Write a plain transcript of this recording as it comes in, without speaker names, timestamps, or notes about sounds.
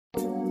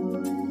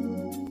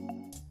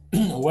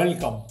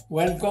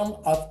Welcome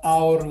at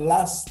our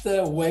last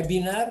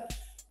webinar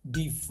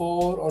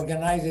before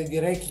organized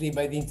directly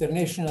by the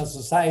International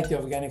Society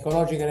of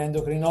Gynecological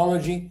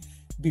Endocrinology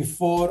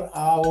before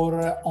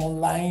our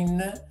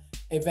online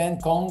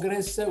event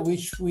congress,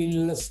 which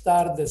will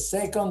start the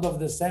 2nd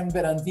of December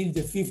until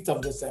the 5th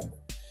of December.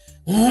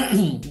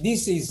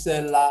 This is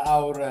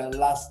our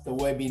last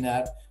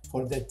webinar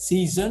for that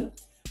season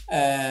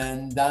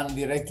and done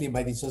directly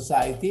by the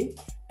society.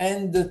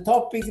 And the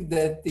topic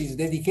that is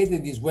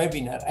dedicated this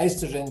webinar,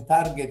 estrogen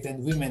target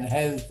and women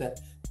health,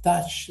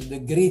 touch the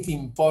great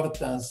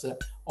importance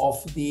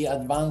of the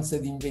advanced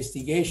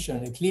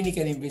investigation,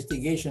 clinical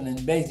investigation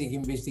and basic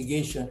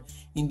investigation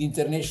in the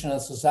International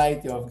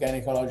Society of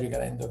Gynecological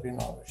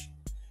Endocrinology.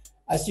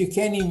 As you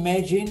can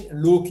imagine,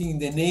 looking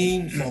the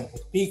names of the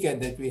speakers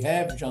that we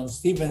have, John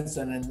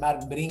Stevenson and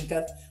Mark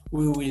Brincat,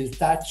 we will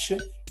touch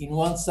in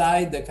one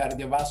side the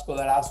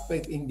cardiovascular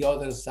aspect, in the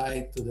other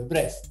side to the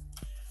breast.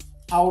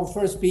 Our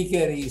first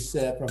speaker is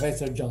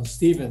Professor John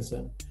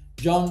Stevenson.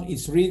 John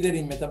is reader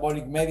in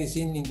metabolic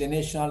medicine in the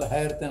National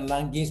Heart and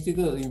Lung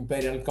Institute at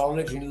Imperial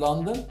College in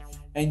London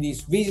and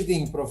is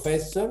visiting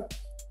professor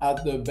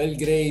at the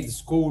Belgrade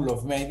School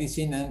of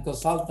Medicine and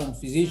consultant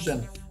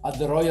physician at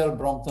the Royal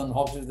Brompton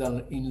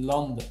Hospital in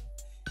London.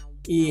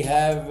 He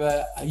have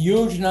a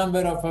huge number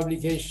of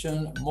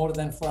publications, more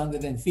than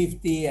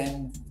 450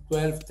 and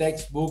 12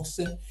 textbooks,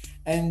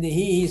 and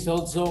he is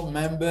also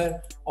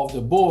member of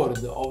the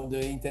board of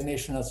the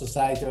International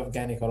Society of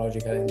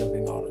Gynecological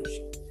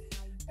Endocrinology.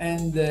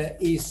 And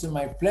it's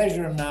my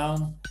pleasure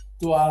now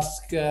to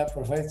ask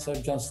Professor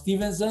John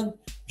Stevenson.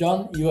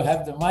 John, you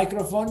have the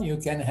microphone, you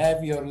can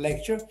have your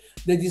lecture.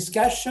 The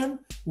discussion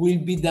will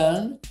be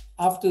done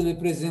after the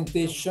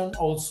presentation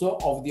also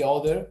of the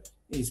other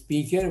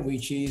speaker,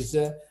 which is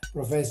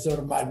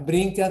Professor Mark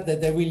Brincat,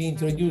 that I will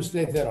introduce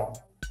later on.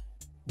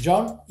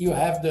 John, you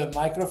have the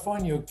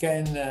microphone, you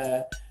can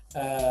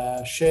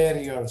share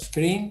your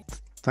screen.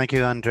 Thank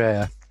you,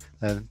 Andrea.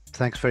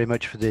 Thanks very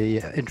much for the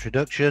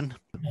introduction.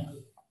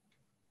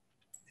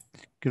 You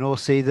can all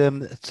see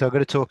them. So I'm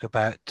going to talk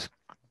about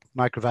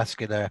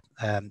microvascular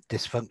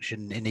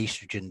dysfunction in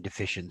estrogen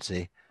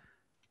deficiency.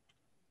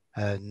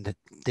 And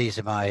these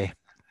are my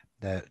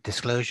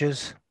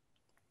disclosures.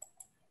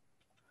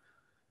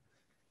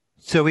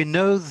 So we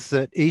know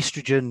that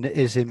estrogen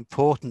is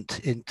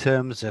important in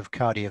terms of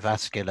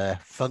cardiovascular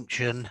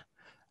function.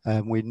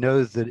 We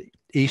know that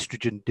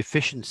estrogen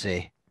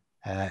deficiency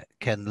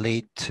can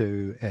lead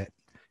to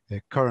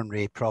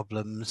coronary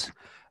problems.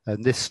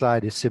 And this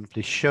slide is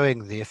simply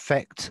showing the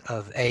effect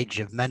of age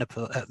of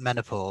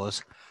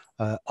menopause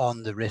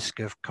on the risk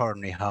of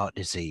coronary heart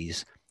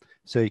disease.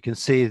 So you can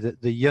see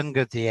that the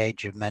younger the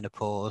age of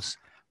menopause,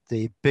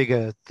 the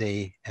bigger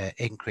the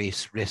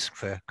increased risk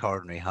for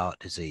coronary heart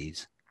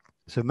disease.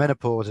 So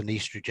menopause and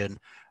estrogen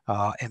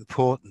are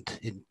important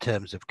in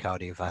terms of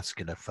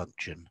cardiovascular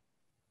function.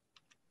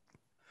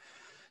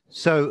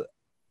 So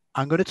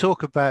I'm going to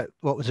talk about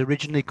what was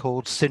originally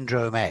called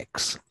Syndrome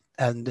X.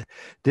 And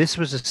this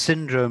was a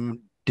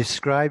syndrome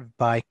described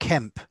by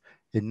Kemp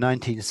in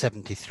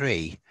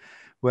 1973,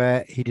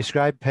 where he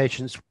described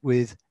patients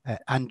with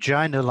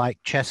angina-like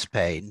chest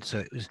pain. So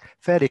it was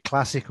fairly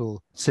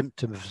classical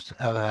symptoms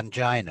of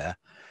angina,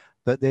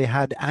 but they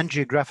had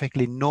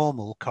angiographically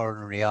normal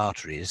coronary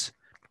arteries.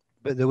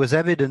 But there was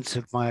evidence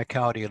of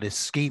myocardial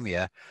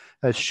ischemia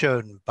as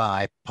shown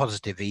by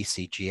positive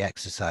ECG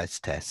exercise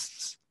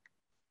tests.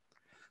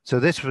 So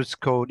this was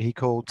he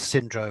called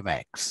Syndrome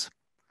X.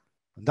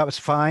 And that was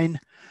fine,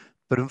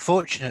 but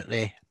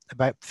unfortunately,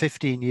 about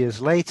 15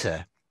 years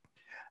later,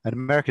 an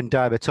American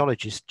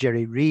diabetologist,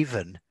 Jerry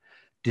Reven,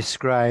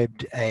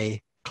 described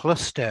a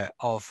cluster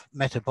of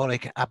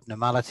metabolic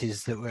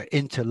abnormalities that were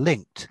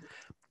interlinked,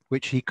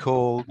 which he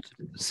called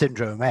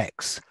Syndrome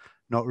X,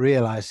 not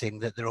realizing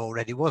that there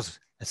already was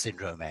a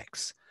Syndrome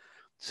X.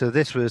 So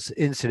this was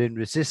insulin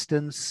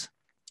resistance,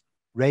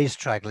 raised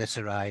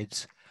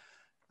triglycerides,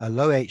 a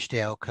low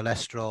HDL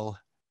cholesterol,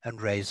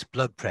 and raised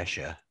blood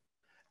pressure.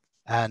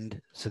 And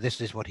so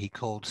this is what he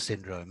called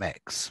Syndrome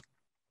X.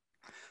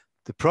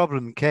 The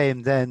problem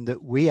came then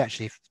that we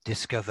actually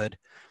discovered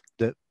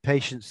that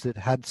patients that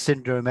had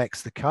Syndrome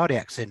X, the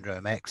cardiac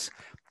Syndrome X,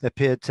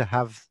 appeared to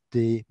have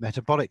the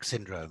metabolic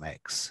Syndrome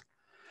X.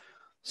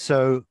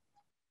 So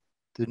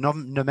the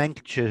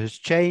nomenclature has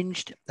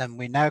changed, and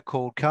we now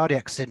call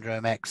cardiac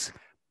Syndrome X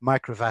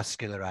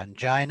microvascular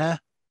angina,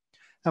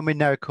 and we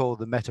now call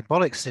the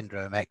metabolic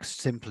Syndrome X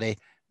simply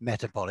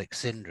metabolic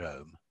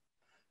syndrome.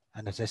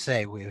 And as I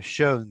say, we have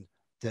shown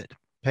that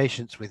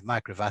patients with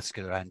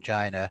microvascular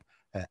angina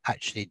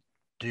actually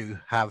do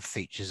have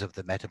features of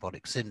the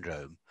metabolic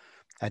syndrome.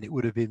 And it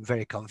would have been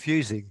very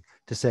confusing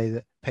to say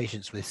that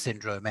patients with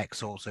Syndrome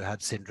X also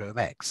had Syndrome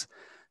X.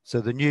 So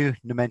the new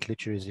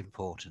nomenclature is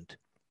important.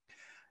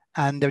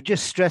 And I'll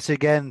just stress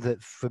again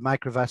that for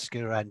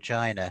microvascular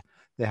angina,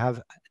 they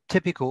have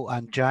typical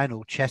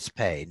anginal chest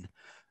pain,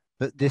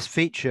 but this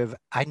feature of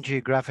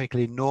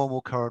angiographically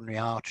normal coronary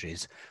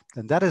arteries,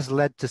 and that has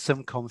led to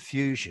some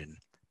confusion,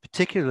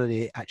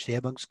 particularly actually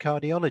amongst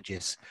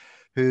cardiologists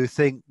who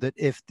think that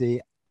if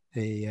the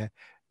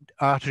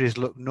arteries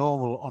look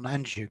normal on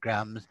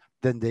angiograms,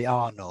 then they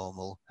are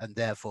normal, and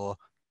therefore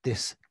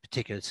this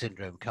particular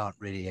syndrome can't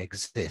really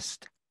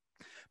exist.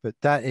 But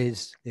that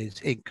is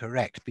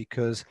incorrect,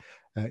 because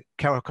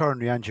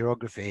coronary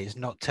angiography is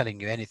not telling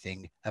you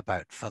anything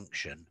about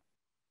function.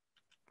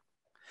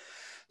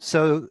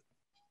 So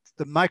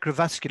the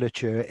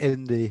microvasculature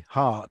in the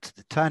heart,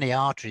 the tiny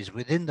arteries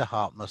within the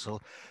heart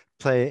muscle,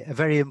 play a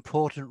very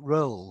important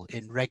role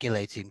in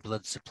regulating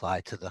blood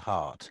supply to the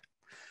heart.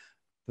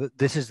 But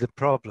this is the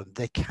problem.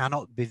 They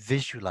cannot be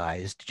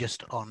visualized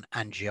just on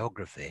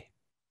angiography.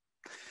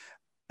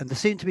 And there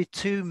seem to be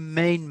two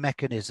main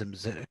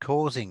mechanisms that are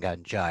causing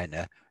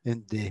angina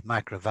in the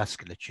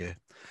microvasculature.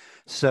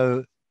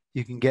 So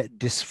you can get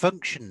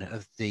dysfunction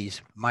of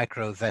these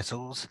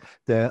microvessels.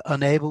 They're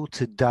unable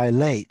to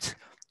dilate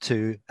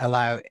to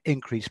allow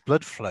increased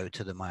blood flow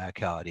to the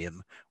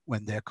myocardium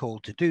when they're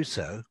called to do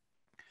so.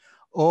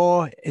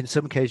 Or in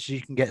some cases,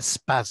 you can get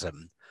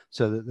spasm,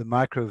 so that the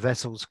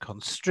microvessels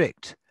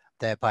constrict,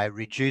 thereby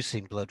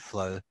reducing blood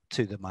flow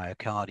to the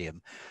myocardium.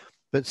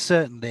 But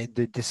certainly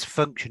the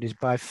dysfunction is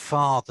by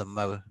far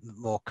the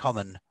more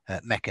common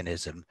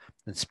mechanism,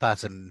 and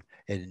spasm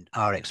in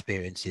our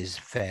experience is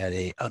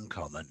fairly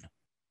uncommon.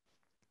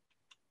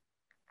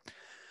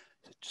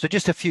 So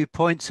just a few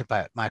points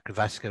about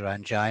microvascular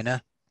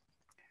angina.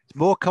 It's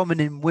more common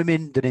in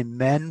women than in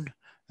men.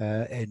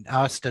 In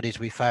our studies,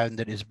 we found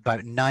that it's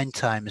about 9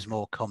 times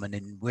more common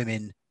in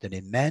women than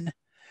in men.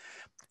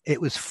 It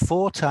was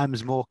 4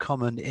 times more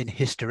common in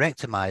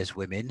hysterectomized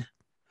women,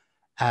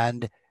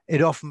 and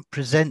it often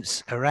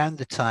presents around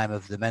the time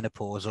of the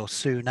menopause or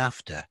soon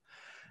after.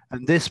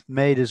 And this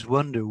made us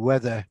wonder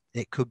whether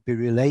it could be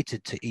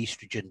related to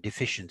estrogen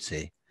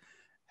deficiency.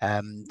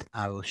 And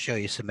I will show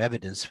you some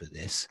evidence for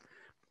this.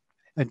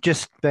 And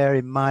just bear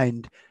in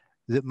mind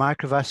that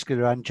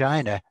microvascular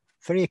angina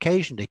very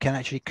occasionally can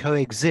actually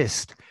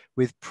coexist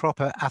with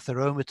proper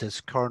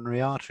atheromatous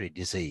coronary artery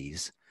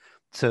disease,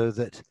 so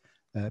that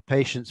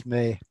patients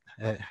may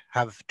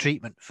have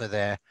treatment for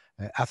their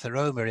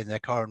atheroma in their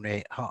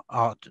coronary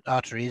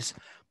arteries,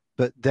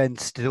 but then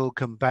still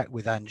come back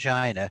with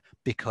angina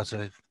because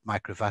of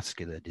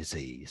microvascular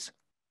disease.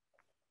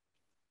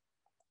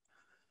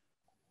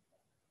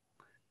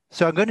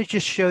 So I'm going to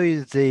just show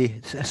you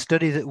a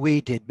study that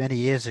we did many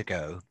years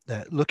ago,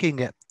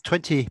 looking at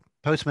 20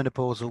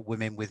 postmenopausal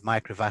women with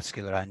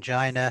microvascular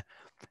angina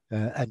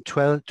and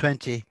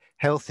 20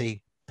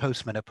 healthy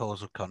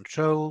postmenopausal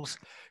controls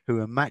who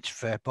were matched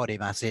for body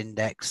mass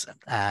index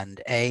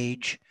and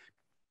age.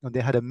 And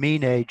they had a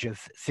mean age of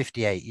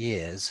 58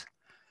 years.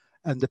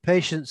 And the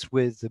patients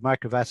with the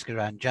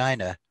microvascular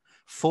angina,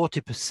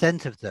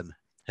 40% of them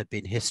had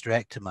been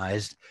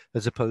hysterectomized,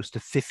 as opposed to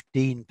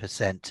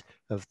 15%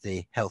 of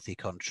the healthy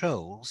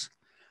controls.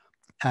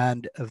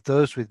 And of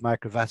those with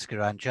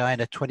microvascular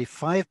angina,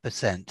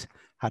 25%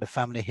 had a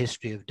family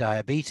history of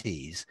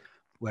diabetes,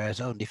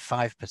 whereas only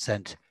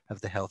 5%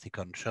 of the healthy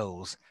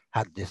controls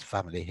had this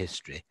family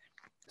history.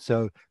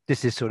 So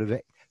this is sort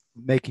of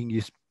making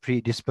you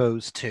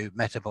predisposed to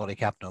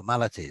metabolic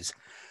abnormalities.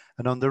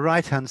 And on the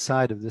right-hand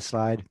side of the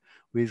slide,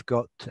 we've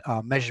got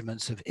our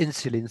measurements of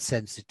insulin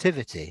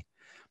sensitivity.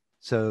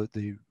 So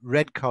the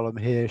red column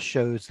here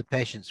shows the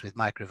patients with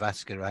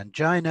microvascular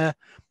angina,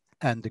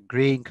 and the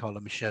green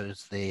column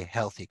shows the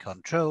healthy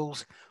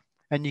controls.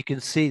 And you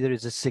can see there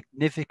is a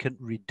significant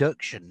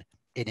reduction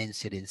in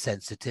insulin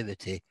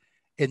sensitivity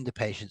in the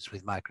patients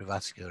with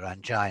microvascular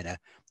angina.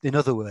 In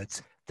other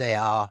words, they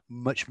are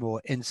much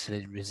more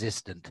insulin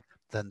resistant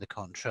than the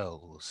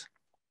controls.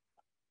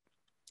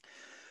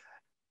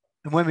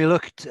 And when we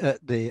looked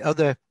at the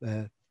other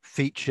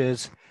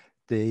features,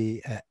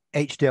 the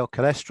HDL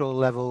cholesterol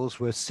levels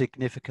were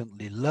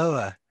significantly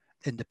lower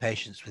in the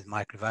patients with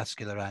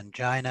microvascular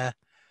angina,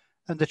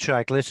 and the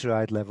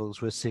triglyceride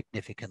levels were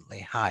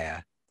significantly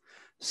higher.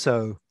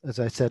 So, as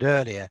I said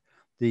earlier,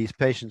 these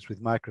patients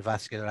with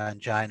microvascular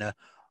angina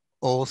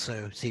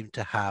also seem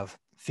to have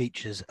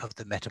features of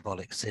the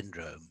metabolic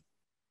syndrome.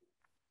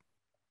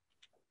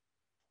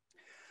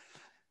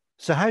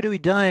 So how do we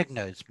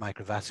diagnose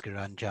microvascular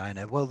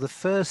angina? Well, the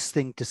first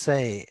thing to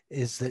say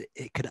is that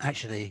it can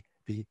actually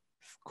be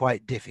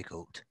quite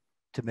difficult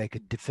to make a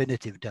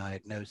definitive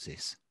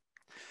diagnosis.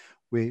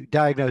 We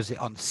diagnose it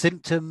on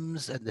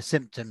symptoms, and the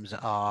symptoms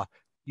are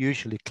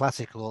usually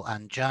classical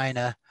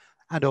angina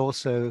and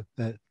also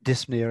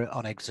dyspnea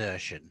on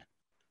exertion.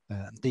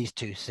 These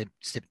two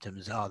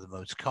symptoms are the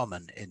most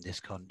common in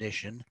this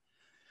condition.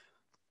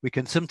 We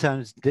can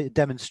sometimes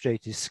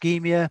demonstrate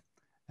ischemia.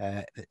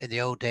 In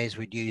the old days,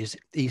 we'd use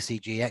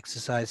ECG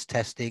exercise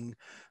testing.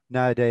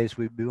 Nowadays,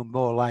 we'd be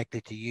more likely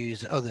to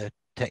use other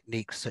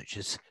techniques such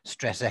as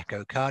stress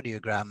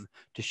echocardiogram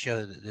to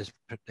show that there's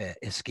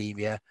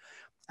ischemia.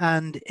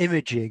 And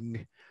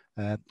imaging,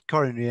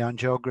 coronary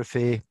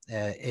angiography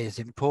is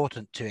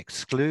important to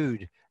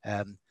exclude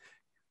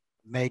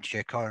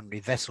major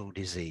coronary vessel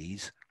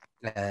disease.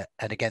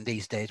 And again,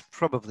 these days,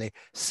 probably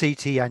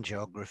CT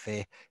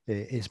angiography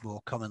is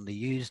more commonly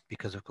used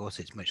because, of course,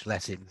 it's much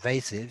less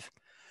invasive.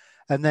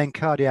 and then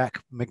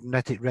cardiac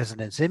magnetic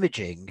resonance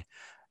imaging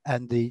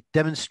and the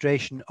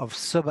demonstration of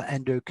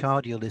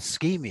subendocardial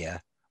ischemia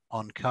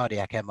on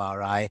cardiac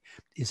MRI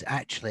is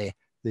actually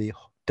the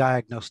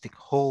diagnostic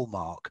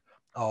hallmark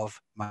of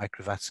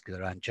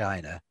microvascular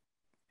angina.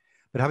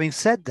 But having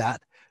said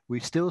that, we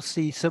still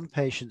see some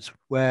patients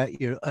where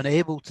you're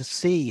unable to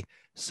see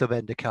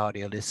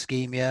subendocardial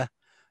ischemia,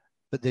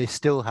 but they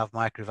still have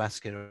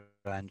microvascular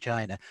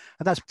angina.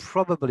 And that's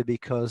probably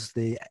because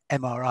the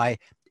MRI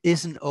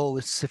isn't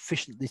always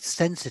sufficiently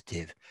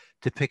sensitive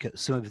to pick up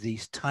some of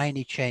these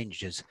tiny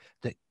changes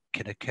that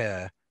can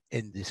occur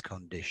in this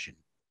condition.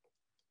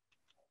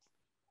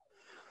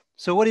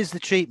 So what is the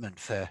treatment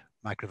for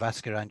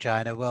microvascular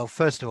angina? Well,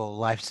 first of all,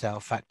 lifestyle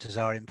factors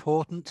are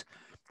important.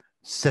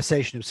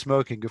 Cessation of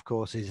smoking, of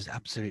course, is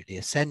absolutely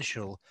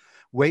essential.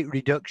 Weight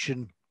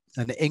reduction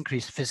and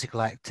increased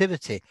physical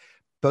activity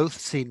both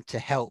seem to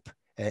help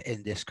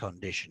in this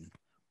condition.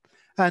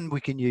 And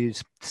we can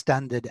use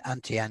standard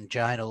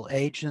anti-anginal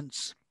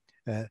agents.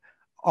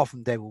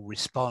 Often they will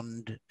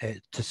respond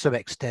to some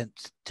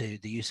extent to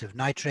the use of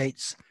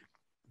nitrates,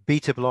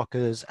 beta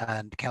blockers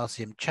and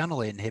calcium channel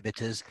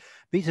inhibitors.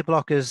 Beta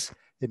blockers,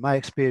 in my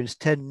experience,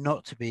 tend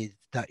not to be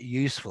that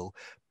useful,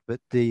 but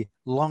the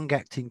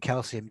long-acting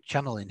calcium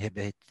channel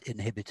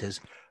inhibitors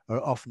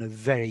are often a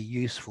very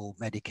useful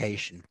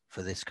medication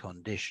for this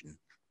condition.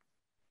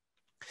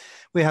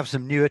 We have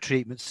some newer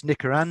treatments,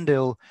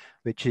 nicorandil,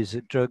 which is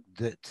a drug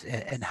that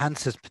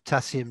enhances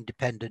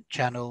potassium-dependent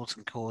channels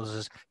and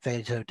causes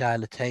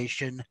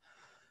vasodilatation.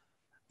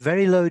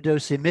 Very low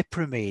dose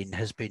imipramine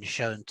has been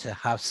shown to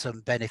have some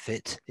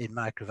benefit in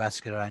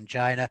microvascular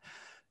angina,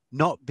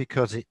 not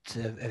because of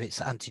its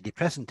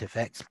antidepressant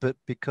effects, but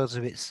because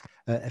of its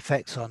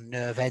effects on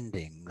nerve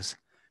endings.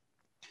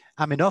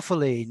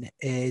 Aminophylline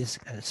is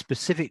a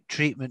specific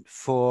treatment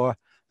for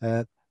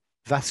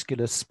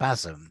vascular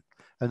spasm.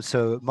 And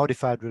so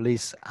modified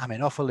release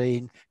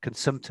aminophylline can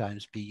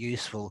sometimes be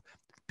useful,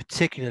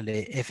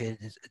 particularly if it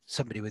is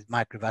somebody with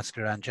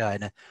microvascular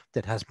angina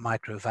that has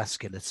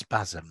microvascular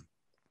spasm.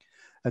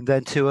 And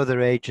then two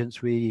other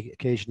agents we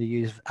occasionally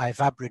use,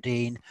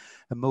 ivabradine,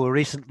 and more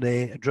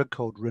recently a drug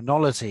called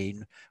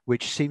ranolazine,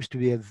 which seems to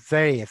be a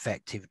very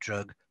effective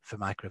drug for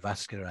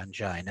microvascular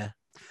angina.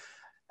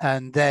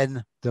 And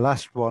then the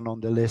last one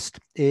on the list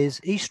is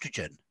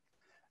estrogen.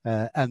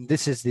 And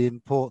this is the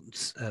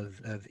importance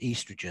of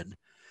estrogen.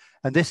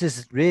 And this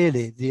is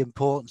really the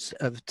importance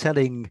of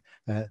telling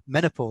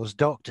menopause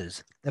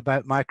doctors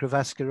about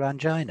microvascular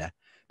angina,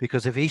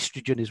 because if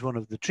estrogen is one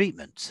of the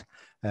treatments,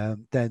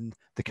 then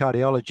the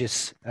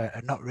cardiologists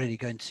are not really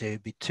going to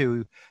be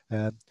too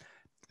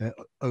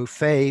au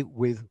fait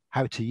with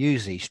how to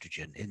use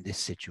estrogen in this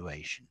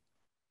situation.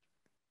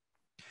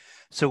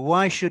 So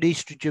why should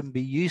estrogen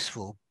be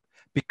useful?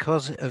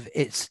 Because of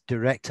its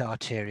direct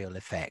arterial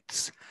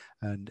effects.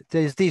 And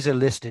these are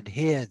listed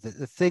here, that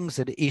the things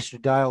that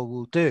estradiol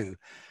will do: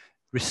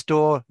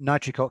 restore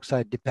nitric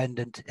oxide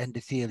dependent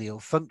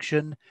endothelial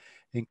function,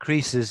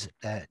 increases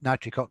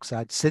nitric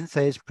oxide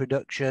synthase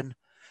production,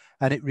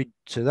 and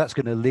so that's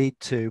going to lead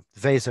to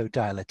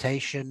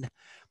vasodilatation.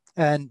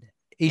 And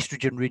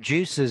estrogen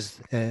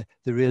reduces the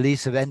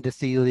release of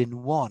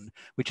endothelin-1,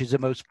 which is the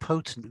most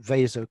potent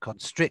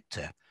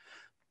vasoconstrictor.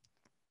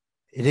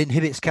 It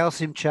inhibits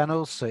calcium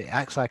channels, so it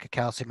acts like a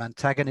calcium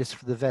antagonist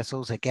for the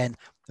vessels, again,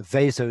 a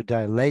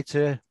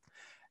vasodilator.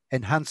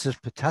 Enhances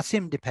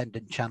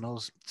potassium-dependent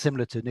channels,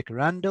 similar to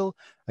nicorandil,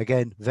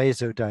 again,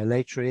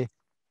 vasodilatory.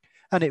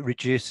 And it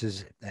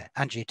reduces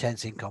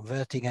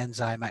angiotensin-converting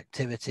enzyme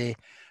activity,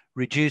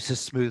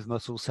 reduces smooth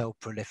muscle cell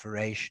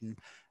proliferation,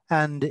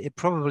 and it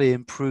probably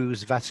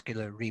improves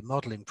vascular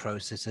remodeling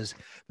processes.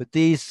 But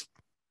these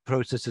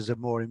processes are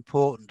more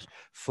important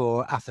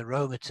for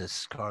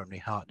atheromatous coronary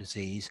heart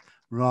disease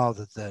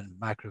rather than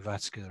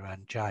microvascular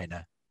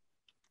angina.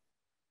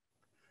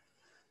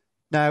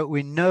 Now,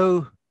 we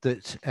know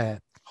that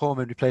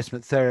hormone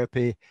replacement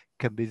therapy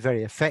can be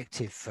very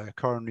effective for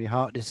coronary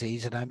heart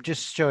disease. And I'm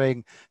just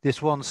showing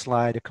this one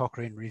slide, a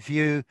Cochrane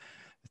review,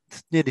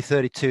 nearly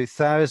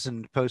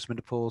 32,000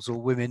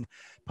 postmenopausal women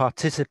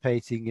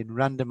participating in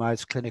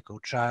randomized clinical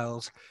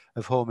trials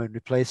of hormone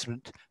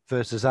replacement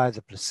versus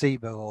either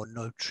placebo or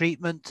no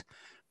treatment,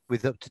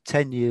 with up to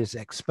 10 years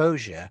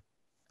exposure.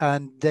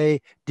 And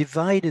they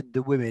divided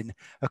the women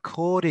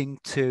according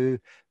to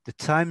the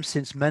time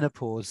since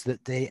menopause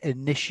that they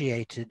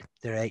initiated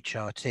their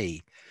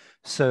HRT.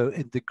 So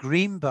the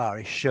green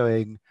bar is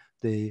showing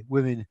the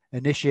women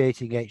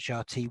initiating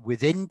HRT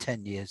within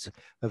 10 years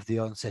of the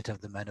onset of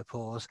the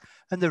menopause,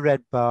 and the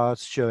red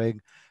bars showing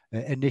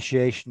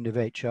initiation of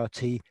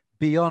HRT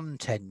beyond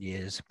 10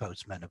 years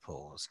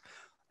post-menopause.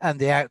 And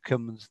the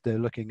outcomes they're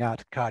looking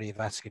at: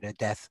 cardiovascular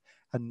death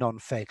and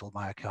non-fatal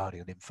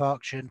myocardial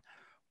infarction.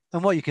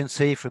 And what you can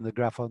see from the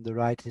graph on the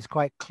right is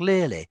quite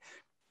clearly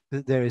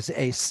that there is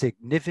a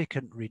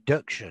significant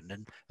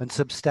reduction and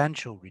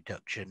substantial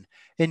reduction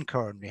in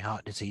coronary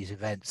heart disease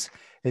events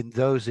in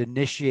those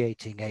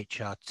initiating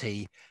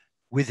HRT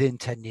within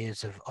 10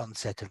 years of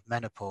onset of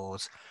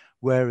menopause,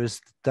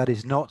 whereas that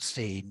is not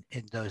seen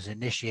in those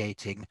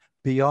initiating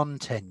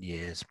beyond 10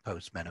 years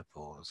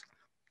post-menopause.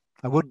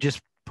 I would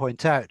just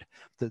point out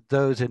that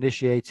those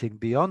initiating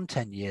beyond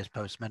 10 years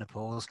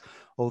post-menopause,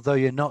 although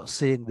you're not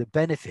seeing the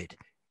benefit,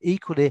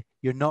 equally,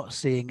 you're not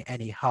seeing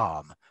any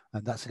harm.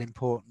 And that's an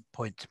important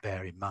point to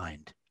bear in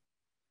mind.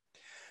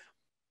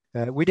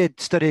 We did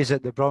studies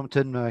at the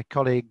Brompton. My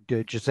colleague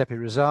Giuseppe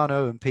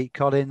Rosano and Pete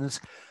Collins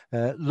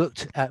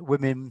looked at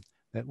women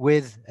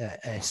with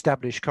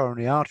established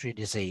coronary artery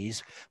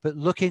disease, but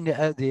looking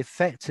at the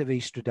effect of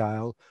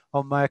estradiol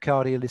on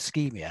myocardial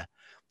ischemia.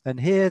 And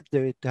here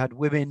they had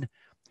women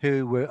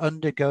who were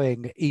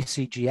undergoing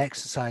ECG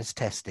exercise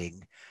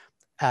testing,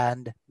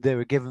 and they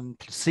were given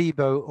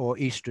placebo or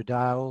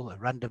estradiol,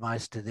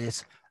 randomized to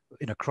this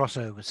in a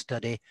crossover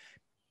study.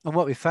 And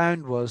what we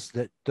found was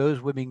that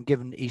those women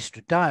given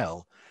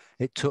estradiol,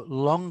 it took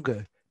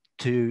longer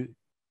to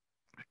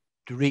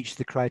reach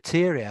the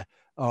criteria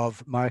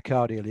of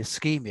myocardial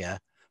ischemia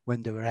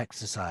when they were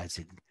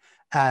exercising.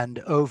 And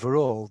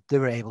overall, they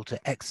were able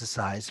to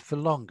exercise for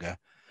longer.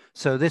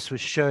 So this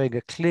was showing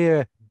a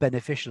clear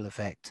beneficial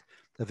effect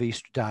of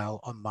estradiol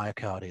on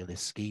myocardial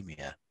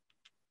ischemia.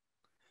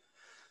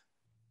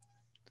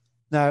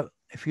 Now,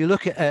 if you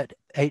look at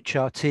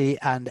HRT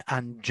and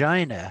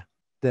angina,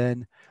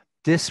 then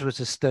this was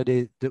a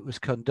study that was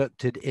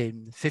conducted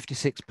in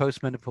 56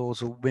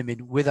 postmenopausal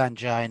women with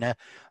angina,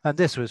 and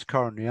this was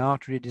coronary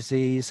artery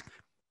disease,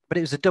 but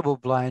it was a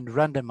double-blind,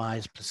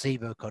 randomized,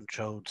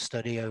 placebo-controlled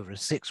study over a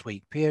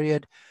 6-week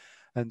period,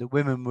 and the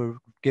women were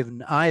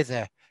given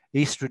either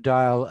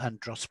estradiol and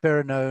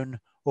drospirenone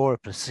or a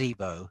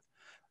placebo.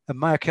 A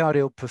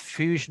myocardial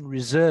perfusion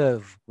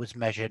reserve was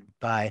measured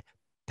by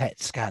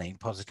PET scanning,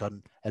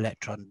 positive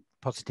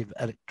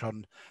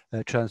electron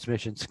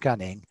transmission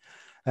scanning.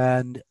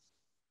 And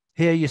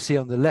here you see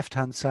on the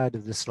left-hand side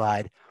of the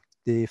slide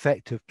the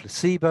effect of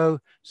placebo.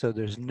 So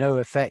there's no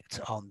effect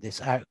on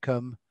this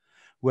outcome.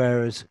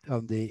 Whereas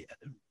on the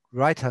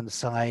right-hand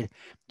side,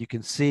 you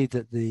can see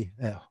that the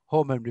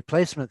hormone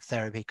replacement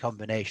therapy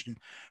combination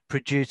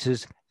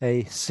produces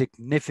a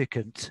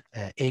significant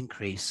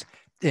increase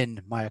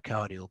in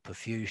myocardial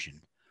perfusion.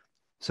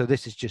 So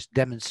this is just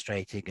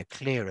demonstrating a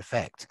clear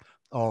effect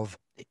of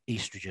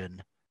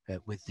estrogen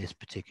with this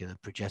particular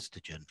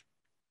progestogen.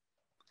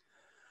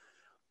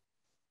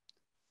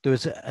 There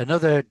was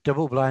another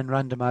double-blind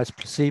randomized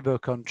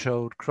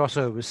placebo-controlled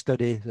crossover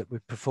study that we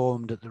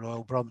performed at the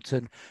Royal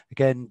Brompton.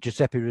 Again,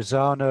 Giuseppe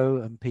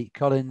Rosano and Pete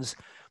Collins,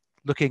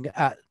 looking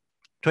at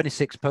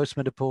 26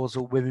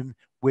 postmenopausal women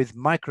with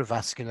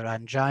microvascular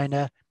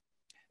angina,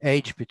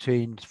 aged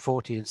between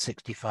 40 and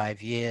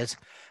 65 years.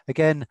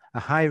 Again, a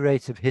high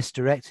rate of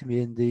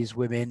hysterectomy in these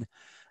women,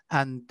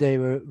 and they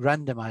were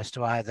randomized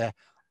to either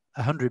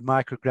 100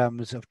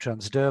 micrograms of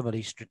transdermal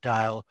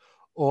estradiol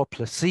or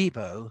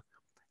placebo,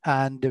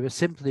 and they were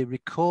simply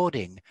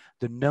recording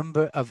the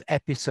number of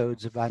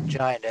episodes of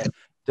angina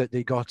that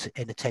they got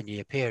in a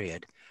 10-year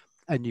period.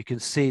 And you can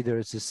see there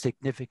is a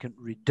significant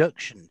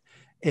reduction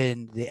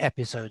in the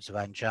episodes of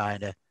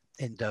angina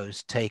in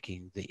those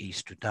taking the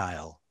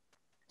estradiol.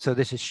 So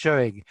this is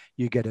showing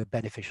you get a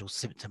beneficial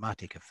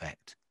symptomatic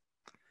effect.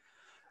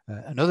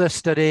 Another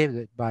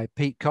study by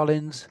Pete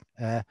Collins,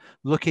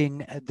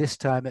 looking at this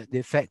time at the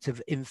effect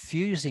of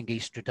infusing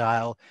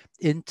estradiol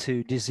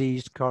into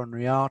diseased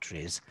coronary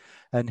arteries.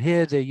 And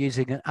here they're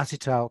using an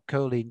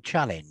acetylcholine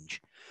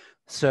challenge.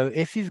 So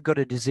if you've got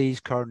a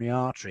diseased coronary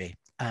artery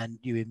and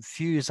you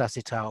infuse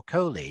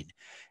acetylcholine,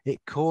 it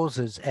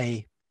causes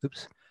a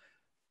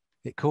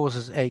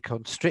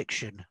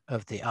constriction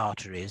of the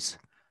arteries,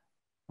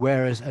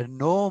 whereas a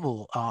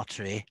normal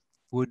artery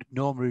would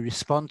normally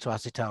respond to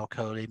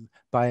acetylcholine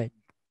by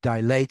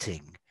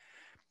dilating.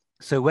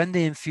 So when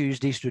they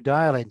infused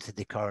estradiol into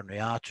the coronary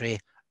artery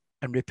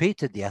and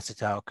repeated the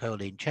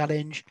acetylcholine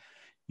challenge,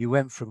 you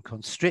went from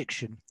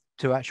constriction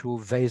to actual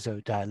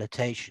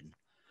vasodilatation.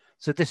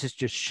 So this is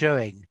just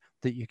showing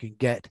that you can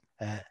get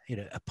a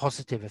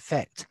positive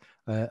effect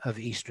of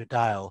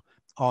estradiol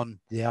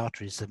on the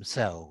arteries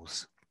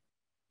themselves.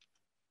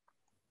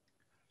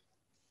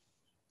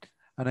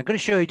 And I'm going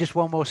to show you just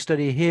one more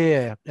study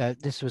here.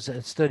 This was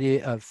a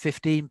study of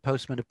 15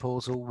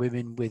 postmenopausal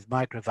women with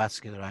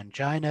microvascular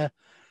angina.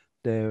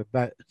 They're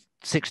about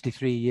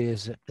 63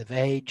 years of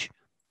age.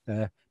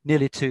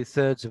 Nearly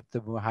 2/3 of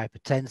them were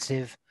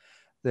hypertensive.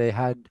 They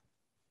had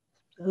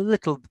a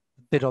little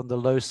bit on the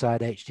low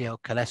side HDL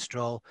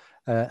cholesterol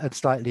and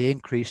slightly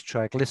increased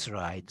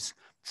triglycerides.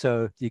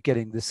 So you're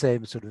getting the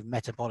same sort of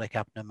metabolic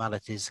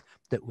abnormalities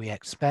that we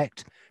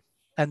expect.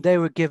 And they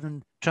were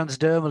given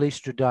transdermal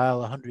estradiol,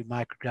 100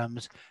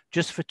 micrograms,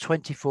 just for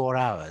 24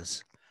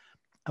 hours.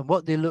 And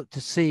what they looked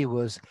to see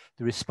was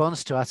the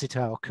response to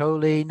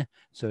acetylcholine,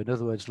 so in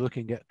other words,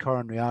 looking at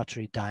coronary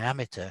artery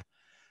diameter,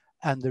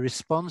 and the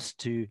response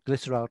to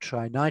glyceryl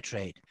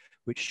trinitrate,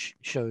 which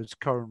shows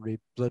coronary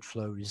blood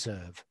flow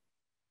reserve.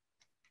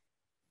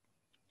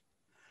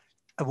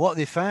 And what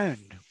they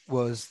found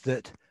was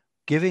that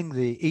giving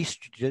the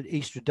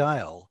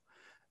estradiol,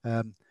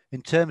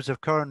 in terms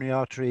of coronary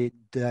artery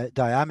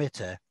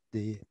diameter,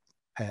 the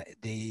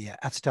the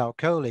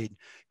acetylcholine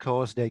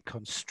caused a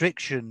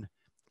constriction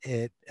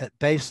at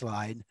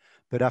baseline,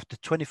 but after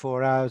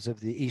 24 hours of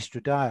the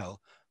estradiol,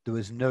 there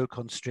was no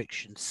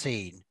constriction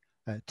seen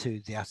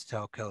to the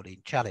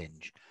acetylcholine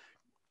challenge.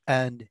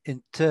 And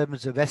in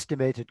terms of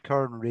estimated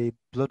coronary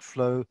blood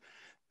flow,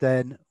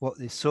 then what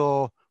they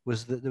saw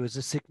was that there was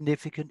a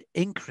significant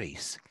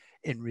increase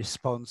in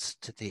response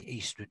to the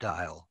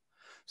estradiol.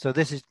 So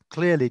this is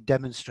clearly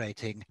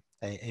demonstrating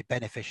a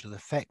beneficial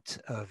effect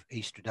of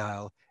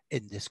estradiol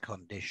in this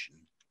condition.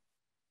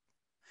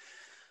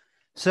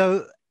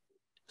 So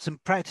some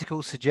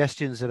practical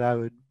suggestions that I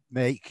would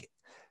make,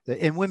 that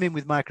in women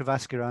with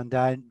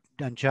microvascular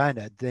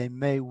angina, they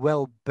may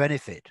well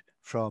benefit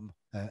from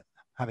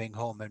having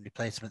hormone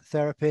replacement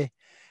therapy.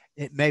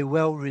 It may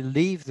well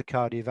relieve the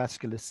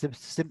cardiovascular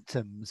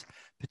symptoms,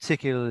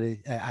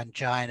 particularly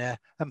angina,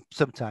 and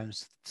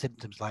sometimes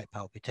symptoms like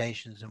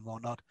palpitations and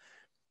whatnot.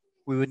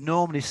 We would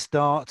normally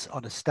start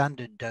on a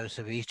standard dose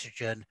of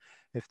estrogen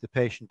if the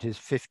patient is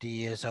 50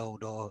 years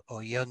old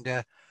or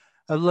younger,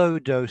 a low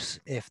dose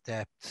if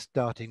they're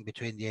starting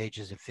between the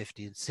ages of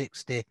 50 and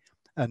 60,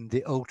 and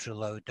the ultra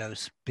low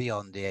dose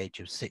beyond the age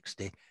of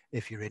 60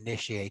 if you're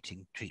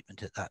initiating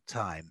treatment at that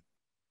time.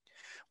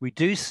 We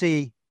do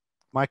see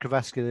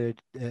microvascular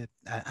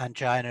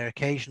angina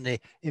occasionally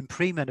in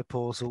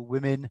premenopausal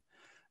women,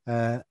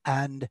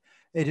 and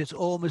it is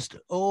almost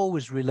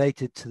always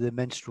related to the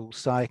menstrual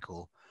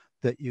cycle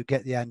that you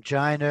get the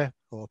angina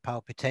or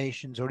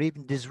palpitations or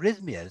even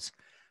dysrhythmias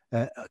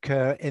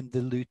occur in the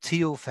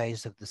luteal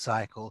phase of the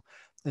cycle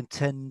and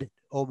tend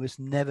almost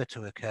never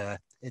to occur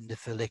in the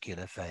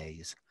follicular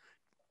phase.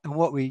 And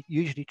what we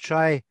usually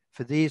try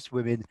for these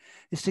women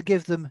is to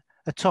give them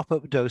a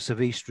top-up dose of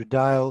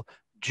estradiol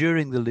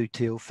during the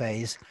luteal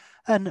phase,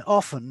 and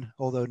often,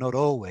 although not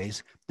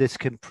always, this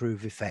can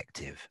prove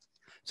effective.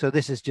 So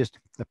this is just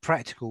a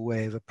practical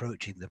way of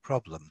approaching the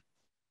problem.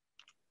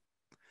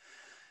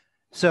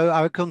 So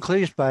I would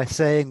conclude by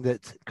saying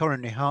that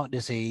coronary heart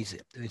disease,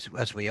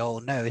 as we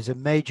all know, is a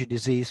major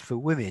disease for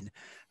women.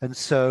 And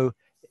so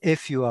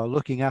if you are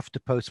looking after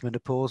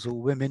postmenopausal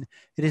women,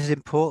 it is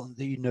important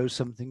that you know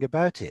something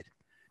about it.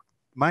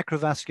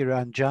 Microvascular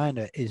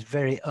angina is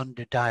very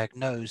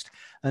underdiagnosed.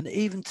 And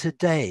even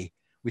today,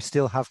 we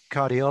still have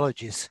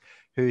cardiologists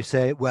who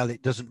say, well,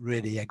 it doesn't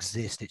really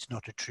exist. It's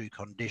not a true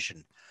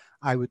condition.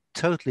 I would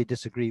totally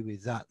disagree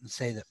with that and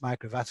say that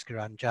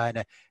microvascular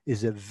angina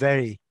is a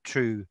very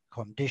true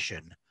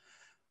condition.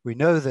 We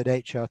know that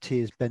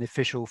HRT is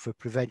beneficial for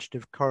prevention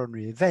of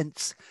coronary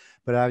events,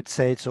 but I would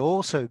say it's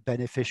also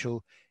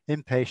beneficial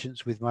in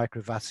patients with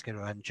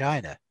microvascular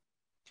angina.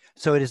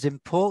 So it is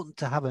important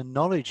to have a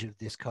knowledge of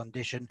this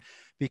condition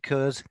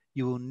because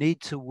you will need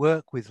to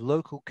work with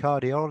local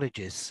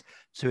cardiologists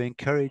to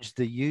encourage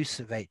the use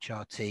of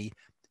HRT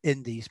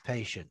in these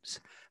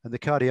patients. And the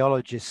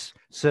cardiologists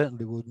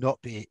certainly will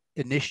not be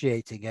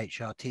initiating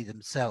HRT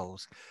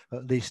themselves,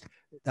 at least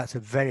that's a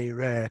very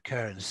rare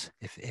occurrence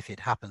if it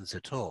happens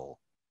at all.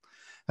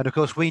 And of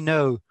course, we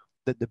know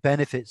that the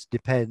benefits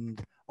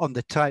depend on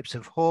the types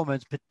of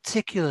hormones,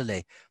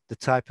 particularly the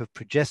type of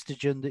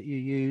progestogen that you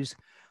use,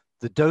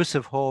 the dose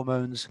of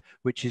hormones,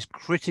 which is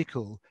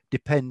critical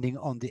depending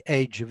on the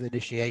age of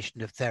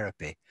initiation of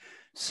therapy.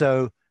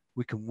 So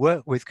we can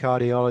work with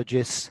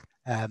cardiologists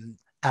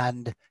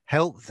and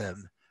help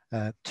them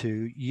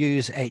to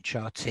use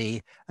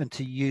HRT and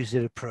to use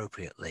it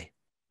appropriately.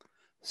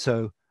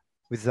 So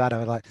with that, I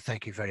would like to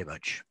thank you very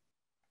much.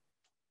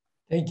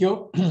 Thank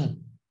you.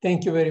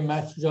 Thank you very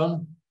much,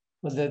 John,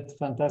 for that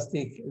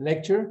fantastic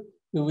lecture.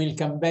 We will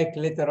come back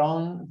later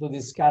on to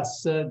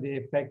discuss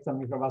the effect of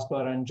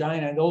microvascular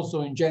angina and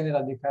also in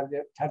general the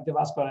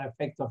cardiovascular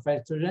effect of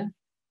estrogen.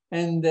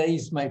 And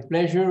it's my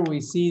pleasure.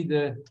 We see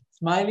the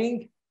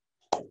smiling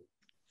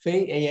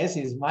face, yes,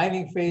 his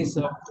smiling face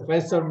of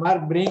Professor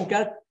Mark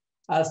Brincat.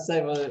 As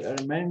I will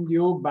remind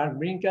you, Mark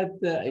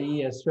Brincat,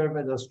 he has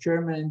served as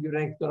chairman and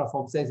director of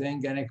obstetrics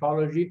and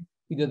gynecology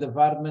in the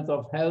Department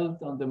of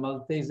Health on the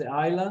Maltese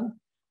Island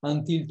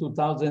until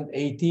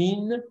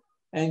 2018.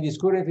 And is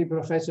currently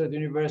professor at the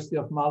University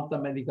of Malta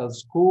Medical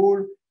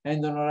School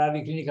and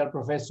honorary clinical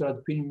professor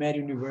at Queen Mary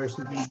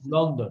University in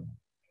London.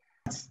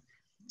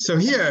 So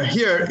here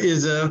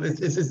is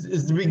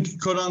the big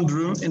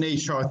conundrum in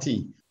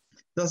HRT.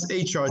 Does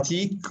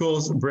HRT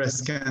cause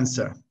breast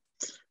cancer?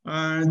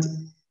 And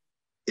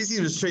this is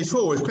a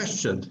straightforward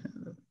question.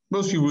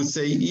 Most people would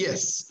say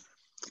yes.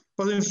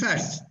 But in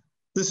fact,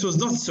 this was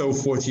not so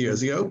 40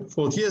 years ago.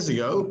 40 years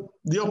ago,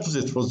 the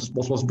opposite was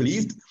what was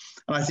believed,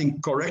 and I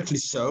think correctly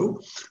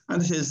so.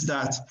 And it is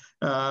that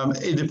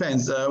it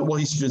depends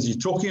what estrogens you're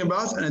talking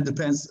about, and it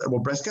depends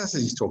what breast cancer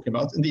you're talking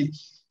about. Indeed,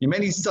 in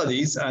many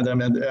studies, and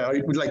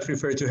I would like to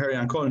refer to Harry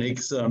and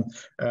Koenig's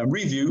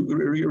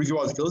review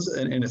articles,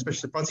 and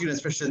particularly in a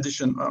special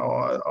edition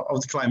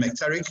of the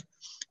Climacteric,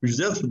 which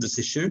dealt with this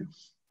issue.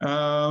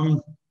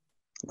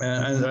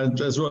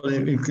 and as well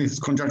in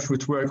conjunction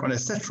with work on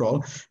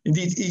estetrol.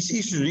 Indeed,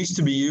 estrogen needs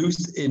to be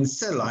used in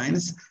cell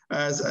lines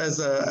as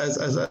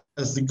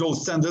the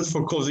gold standard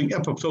for causing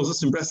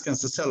apoptosis in breast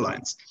cancer cell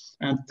lines.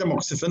 And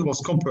tamoxifen was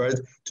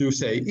compared to,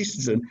 say,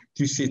 estrogen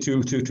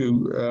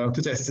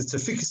to test its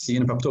efficacy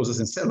in apoptosis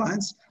in cell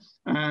lines.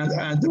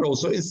 And there are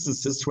also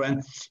instances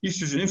when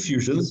estrogen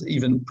infusions,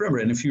 even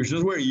Premarin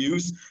infusions, were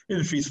used in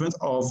the treatment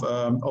of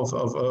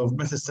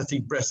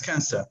metastatic breast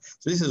cancer.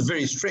 So this is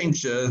very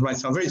strange. It might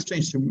sound very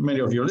strange to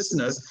many of your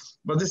listeners,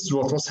 but this is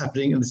what was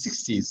happening in the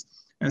 60s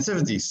and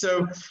 70s.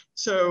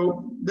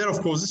 So then, of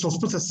course, this was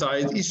put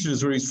aside.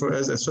 Estrogen were used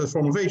as a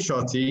form of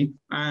HRT,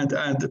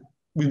 and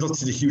we not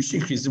see the huge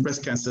increase in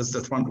breast cancers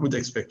that one would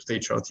expect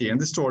with HRT. And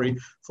the story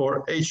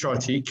for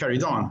HRT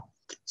carried on.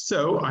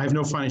 So I have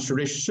no financial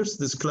relationships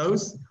to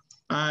disclose.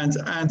 And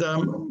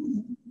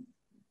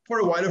for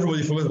a while,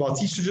 everybody forgot about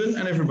estrogen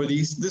and everybody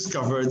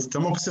discovered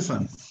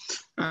tamoxifen.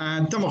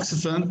 And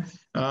tamoxifen,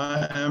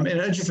 in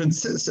a different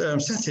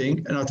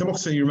setting, and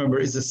tamoxifen, you remember,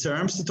 is a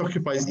SERMs. It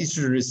occupies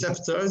estrogen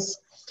receptors.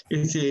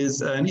 It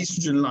is an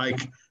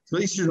estrogen-like, so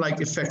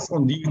estrogen-like effects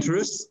on the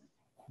uterus,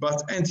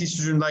 but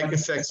anti-estrogen-like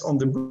effects on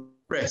the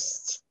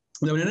breast.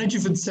 Now, in an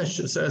adjuvant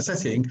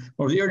setting,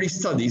 one of the early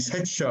studies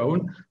had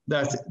shown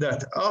that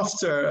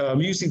after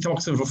using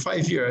tamoxifen for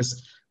 5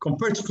 years,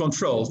 compared to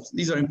control,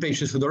 these are in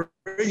patients who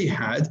already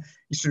had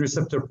estrogen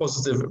receptor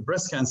positive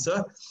breast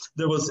cancer,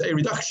 there was a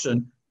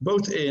reduction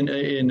both in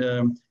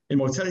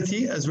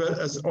mortality as well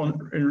as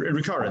in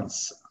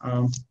recurrence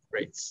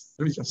rates.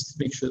 Let me just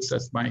make sure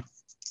that's my,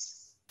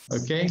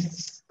 okay,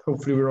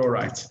 hopefully we're all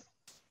right.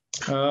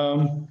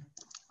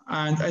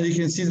 And you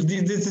can see that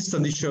this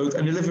study showed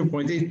an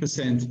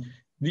 11.8%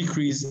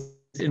 decrease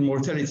in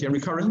mortality and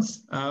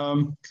recurrence.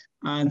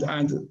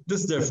 And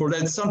this therefore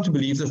led some to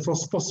believe that it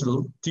was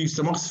possible to use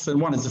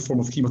tamoxifen, one as a form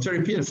of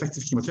chemotherapy, an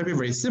effective chemotherapy, a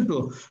very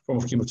simple form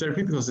of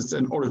chemotherapy because it's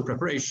an oral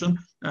preparation,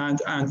 and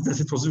that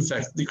it was in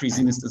fact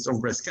decreasing incidence of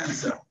breast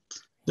cancer.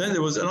 Then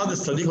there was another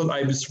study called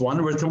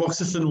IBIS-1 where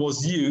tamoxifen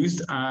was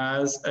used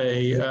as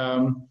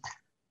in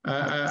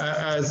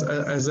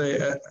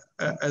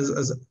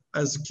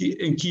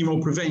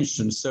chemo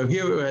prevention. So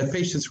here we had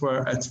patients who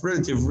were at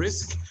relative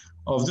risk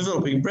of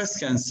developing breast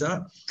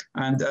cancer,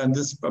 and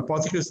this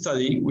particular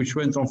study, which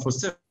went on for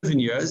 7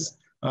 years,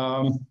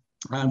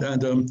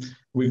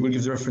 we will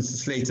give the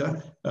references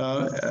later.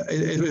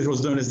 It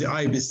was known as the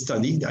IBIS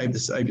study, the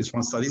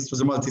IBIS-1 study. It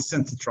was a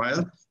multi-center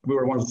trial. We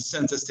were one of the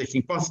centers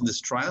taking part in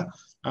this trial,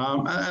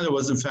 and there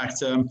was in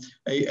fact a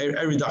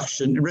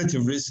reduction in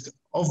relative risk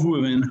of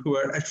women who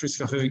are at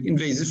risk of having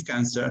invasive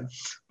cancer,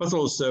 but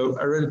also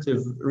a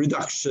relative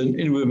reduction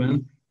in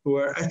women who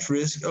are at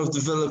risk of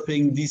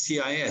developing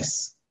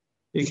DCIS.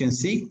 You can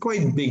see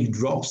quite big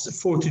drops,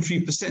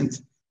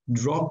 43%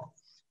 drop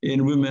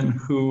in women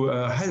who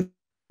had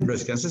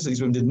breast cancer. So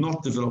these women did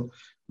not develop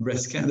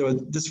breast cancer. There were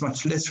this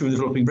much less women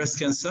developing breast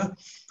cancer,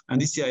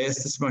 and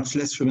DCIS, this much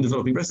less women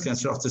developing breast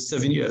cancer after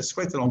 7 years.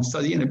 Quite a long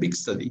study and a big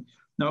study.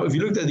 Now, if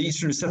you looked at the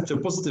estrogen receptor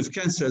positive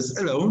cancers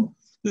alone,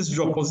 this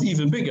drop was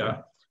even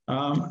bigger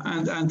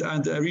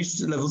and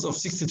reached levels of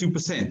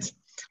 62%.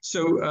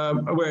 So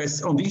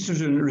whereas on the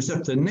estrogen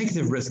receptor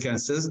negative breast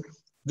cancers,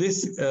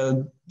 this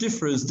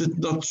difference did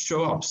not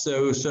show up.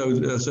 So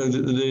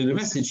the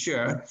message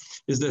here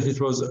is that it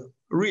was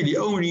really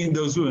only in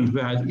those women who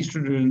had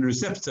estrogen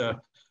receptor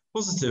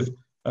positive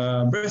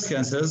breast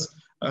cancers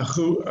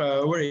who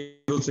were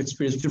able to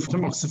experience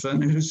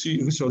tamoxifen and who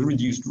saw the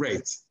reduced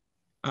rates.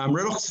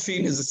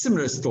 Raloxifene is a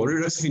similar story.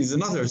 Raloxifene is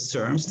another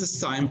SERMs. This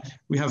time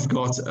we have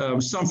got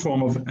some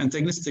form of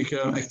antagonistic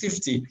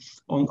activity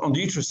on the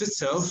uterus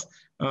itself.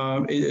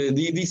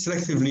 These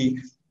selectively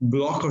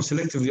block or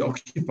selectively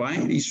occupy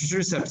the estrogen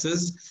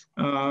receptors,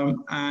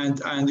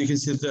 and you can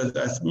see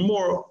that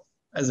more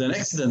as an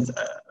accident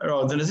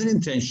rather than as an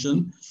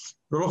intention,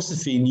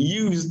 raloxifene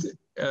used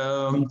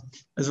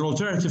as an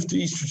alternative to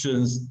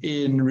estrogens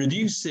in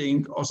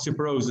reducing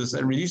osteoporosis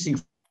and reducing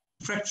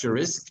fracture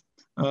risk,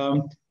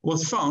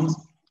 was found almost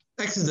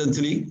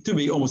accidentally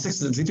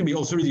to be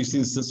also reduced the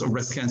incidence of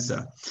breast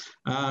cancer.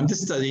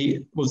 This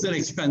study was then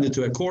expanded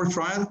to a core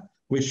trial,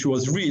 which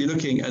was really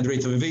looking at the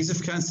rate of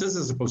invasive cancers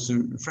as opposed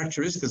to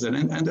fracture risk as an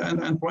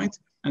endpoint,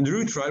 and the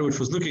ROOT trial, which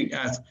was looking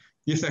at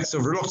the effects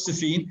of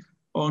raloxifene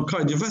on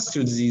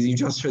cardiovascular disease. You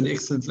just heard the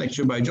excellent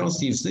lecture by John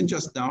Stevenson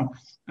just now,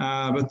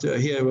 but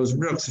here was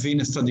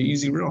raloxifene, a study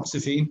using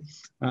raloxifene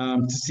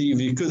to see if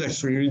you could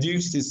actually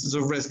reduce the incidence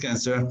of breast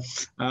cancer.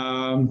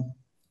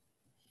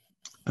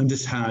 And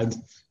this had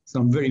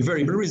some very,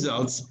 very good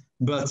results,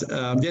 but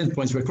the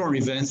endpoints were coronary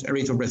events and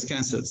rate of breast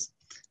cancers.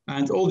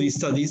 And all these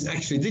studies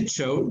actually did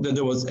show that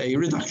there was a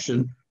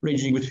reduction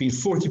ranging between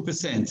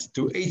 40%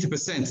 to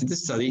 80% in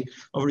this study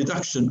of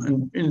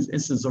reduction in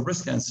incidence of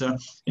breast cancer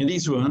in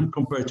these women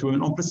compared to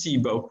women on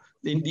placebo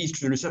in the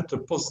estrogen receptor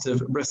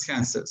positive breast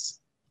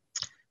cancers.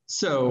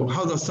 So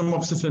how does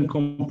tamoxifen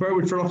compare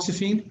with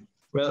raloxifene?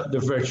 Well,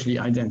 they're virtually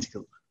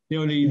identical. The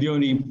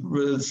only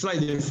slight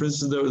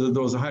difference is there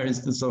was a higher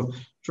incidence of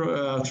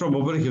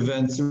thromboembolic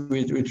events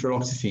with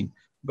raloxifene.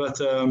 but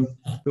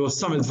there was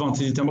some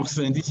advantage in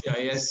tamoxifen and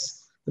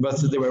DCIS,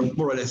 but they were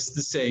more or less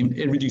the same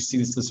in reducing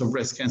the incidence of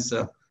breast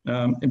cancer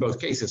in both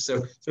cases.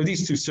 So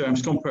these two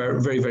terms compare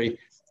very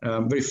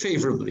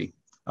favorably.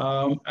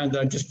 And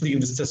I'm just putting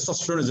this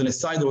testosterone as an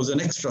aside. There was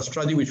an extra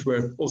study which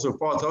we're also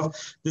part of.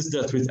 This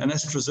dealt with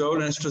anastrozole.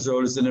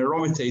 Anastrozole is an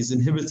aromatase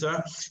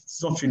inhibitor.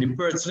 It's not really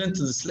pertinent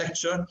to this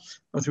lecture,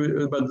 but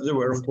there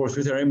were, of course,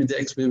 with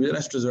arimidex, with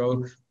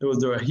anastrozole,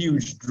 there were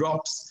huge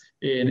drops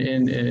in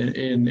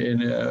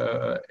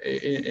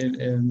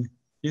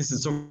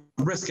incidence of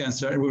breast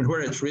cancer, and women who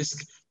were at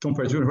risk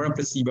compared to women who were on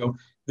placebo.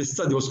 This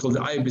study was called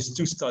the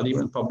IBIS-2 study,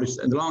 when published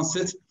in The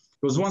Lancet.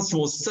 There was one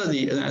small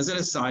study, as an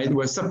aside,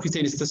 where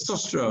subcutaneous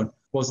testosterone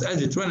was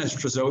added to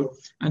anastrozole,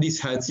 and this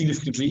had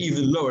significantly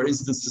even lower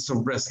incidences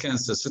of breast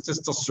cancer. So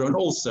testosterone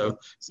also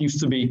seems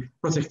to be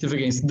protective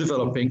against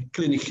developing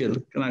clinical,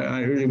 and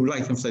I really would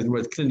like to emphasize the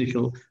word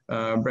clinical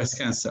breast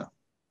cancer,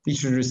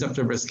 estrogen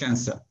receptor breast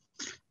cancer.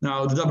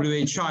 Now, the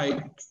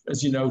WHI,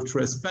 as you know,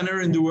 threw a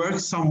spanner in the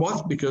works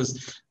somewhat,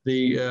 because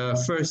the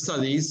first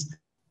studies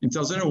in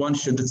 2001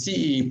 showed that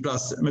CE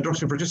plus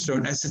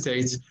medroxyprogesterone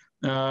acetate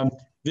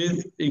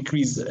did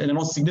increase in a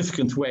most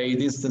significant way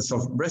the incidence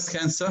of breast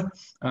cancer.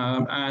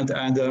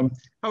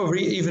 However,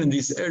 even in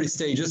these early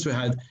stages, we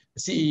had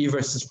CE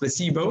versus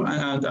placebo.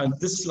 And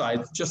this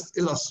slide just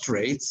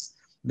illustrates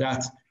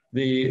that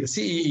the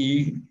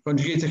CEE,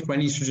 conjugated equine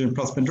estrogen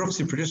plus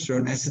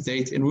medroxyprogesterone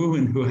acetate in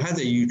women who had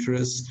a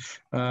uterus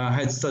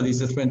had studies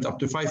that went up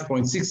to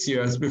 5.6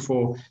 years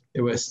before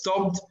they were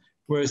stopped,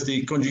 whereas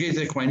the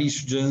conjugated equine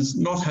estrogens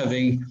not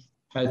having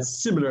had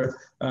similar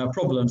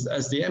problems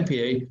as the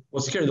MPA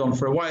was carried on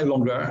for a while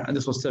longer, and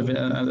this was this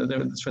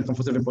went on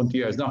for 7.2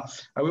 years. Now,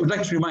 I would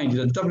like to remind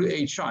you that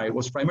WHI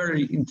was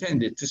primarily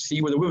intended to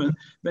see whether women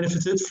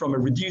benefited from a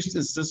reduced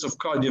incidence of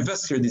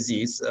cardiovascular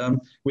disease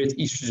with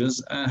estrogens,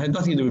 had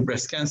nothing to do with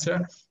breast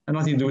cancer and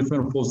nothing to do with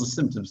menopausal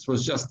symptoms. It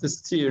was just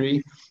this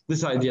theory,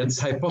 this idea, this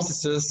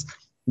hypothesis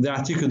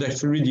that you could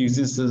actually reduce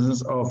the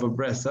incidence of a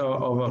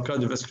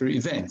cardiovascular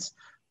events.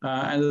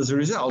 And as a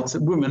result,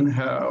 women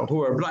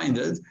who are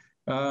blinded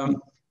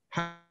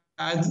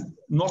had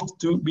not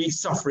to be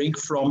suffering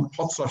from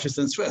hot flushes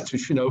and sweat,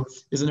 which, you know,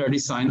 is an early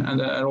sign and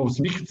an almost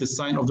ubiquitous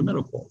sign of the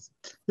menopause.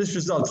 This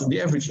results in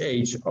the average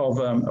age of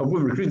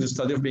women recruited to the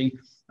study of being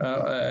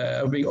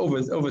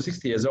over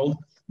 60 years old,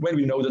 when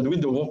we know that the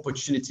window of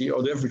opportunity,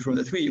 or the average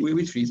woman that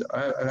we treat,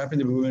 happen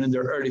to be women in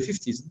their early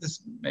 50s.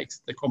 This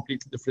makes a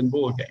completely different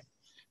ballgame.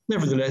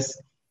 Nevertheless,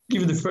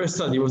 even the first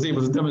study was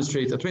able to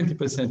demonstrate a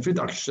 20%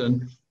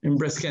 reduction in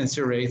breast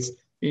cancer rates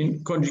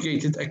in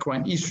conjugated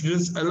equine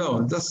estrogens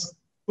alone, thus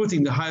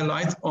putting the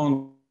highlight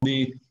on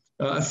the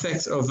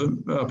effects of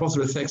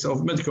possible effects of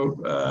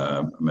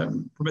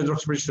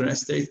medroxyprogesterone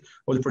acetate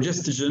or the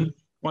progestogen,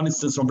 one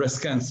instance on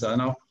breast cancer.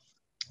 Now,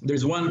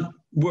 there's one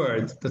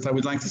word that I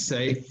would like to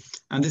say,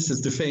 and this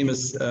is the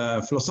famous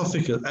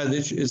philosophical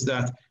adage, is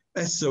that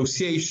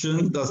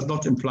association does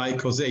not imply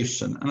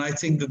causation. And I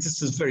think that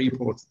this is very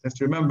important. You have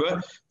to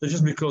remember that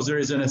just because there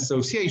is an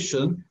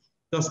association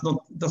does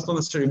not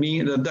necessarily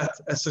mean that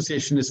that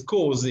association is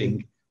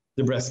causing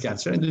the breast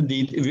cancer. And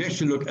indeed, if you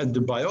actually look at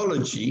the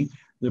biology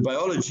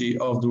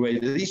of the way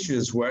the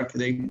estrogens work,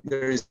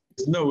 there is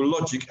no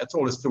logic at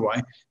all as to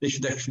why they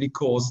should actually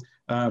cause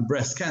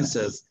breast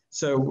cancers.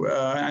 So,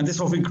 and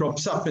this often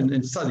crops up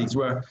in studies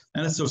where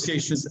an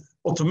association is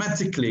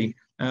automatically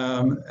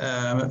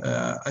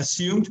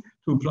assumed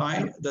to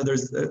imply that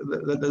there's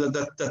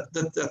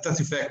that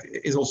effect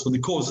is also the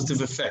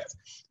causative effect.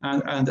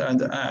 And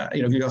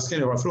you know, if you ask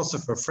any of our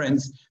philosopher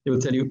friends, they will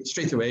tell you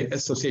straight away,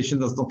 association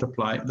does not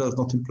imply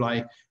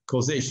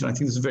causation. I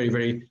think this is very,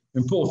 very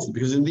important,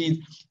 because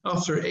indeed,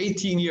 after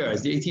 18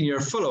 years, the 18-year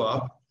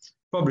follow-up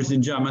published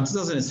in JAMA in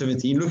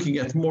 2017, looking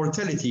at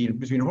mortality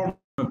between hormone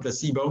and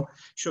placebo,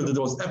 showed that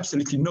there was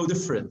absolutely no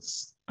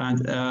difference.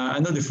 And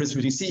no difference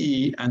between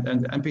CE and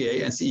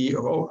MPA and CE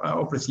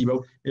or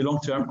placebo in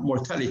long-term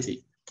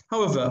mortality.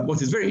 However,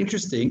 what is very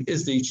interesting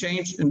is the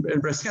change in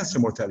breast cancer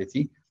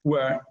mortality,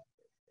 where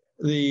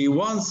the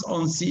ones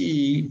on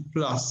CE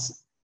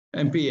plus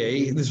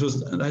MPA, this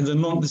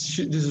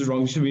is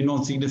wrong, it should be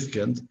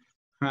non-significant,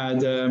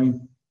 had a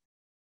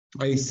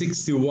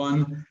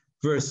 61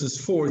 versus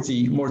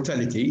 40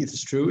 mortality. It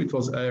is true, it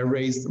was a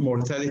raised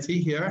mortality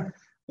here,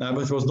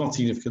 but it was not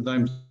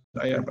significant.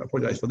 I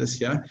apologize for this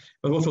here.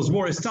 But what was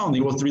more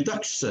astounding was the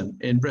reduction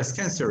in breast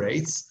cancer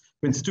rates,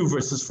 22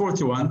 versus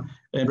 41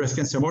 in breast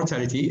cancer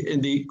mortality in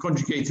the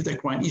conjugated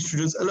equine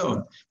estrogens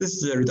alone. This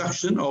is a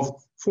reduction of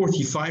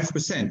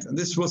 45%, and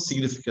this was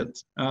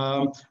significant.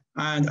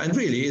 And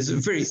really is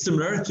very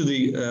similar to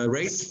the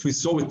rates we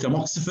saw with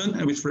tamoxifen,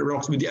 and which were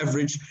with the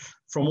average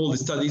from all the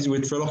studies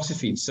with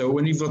raloxifene. So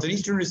when you've got an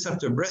estrogen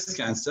receptor breast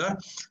cancer,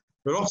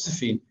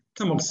 raloxifene,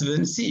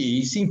 tamoxifen,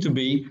 CE seem to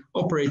be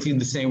operating in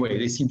the same way.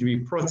 They seem to be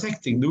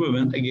protecting the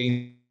women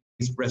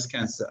against breast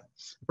cancer,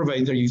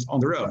 provided they're used on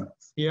their own.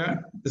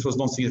 Here, this was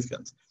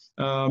non-significant,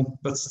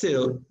 but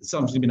still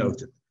something to be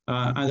noted.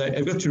 And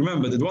I've got to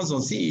remember that the ones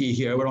on CE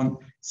here were on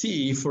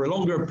CE for a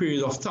longer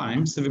period of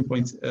time,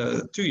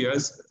 7.2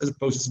 years, as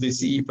opposed to the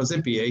CE plus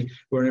MPA,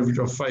 where an average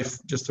of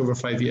just over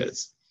 5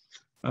 years.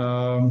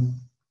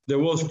 There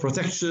was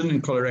protection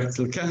in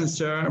colorectal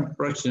cancer,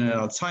 protection in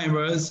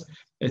Alzheimer's.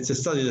 It's a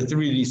study that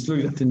really is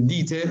looked at in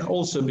detail,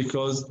 also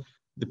because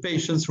the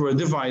patients were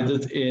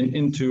divided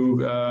into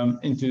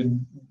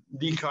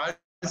decards,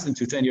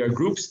 into 10-year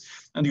groups,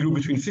 and the group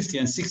between 50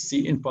 and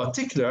 60 in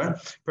particular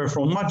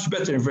performed much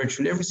better in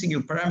virtually every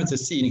single parameter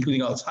seen,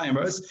 including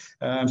Alzheimer's,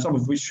 some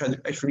of which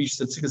had actually reached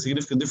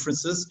significant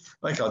differences,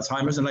 like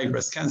Alzheimer's and like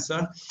breast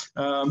cancer,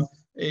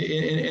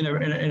 in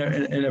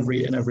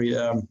every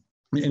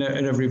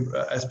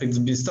aspect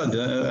of being studied,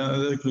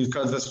 including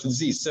cardiovascular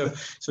disease.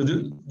 So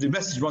the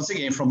message, once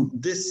again, from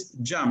this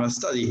JAMA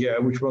study here,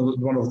 which was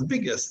one of the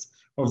biggest,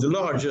 of the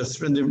largest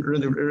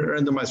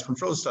randomized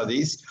control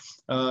studies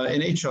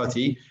in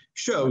HRT,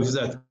 shows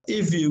that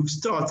if you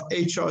start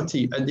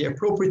HRT at the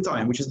appropriate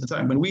time, which is the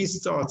time when we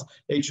start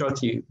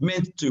HRT,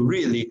 meant to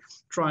really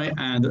try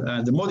and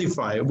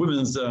modify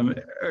women's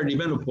early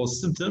menopause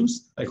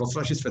symptoms, like hot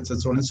flashes, fits,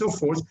 and so on and so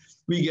forth,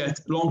 we get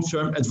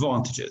long-term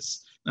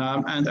advantages.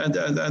 And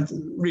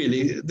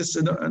really, this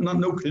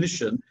no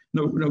clinician,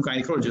 no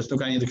gynecologist, no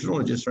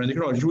gynecologist or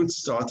endocrinologist would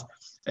start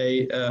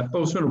a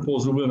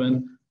postmenopausal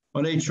woman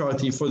on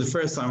HRT for the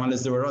first time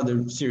unless there were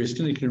other serious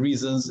clinical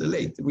reasons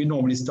late. We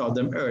normally start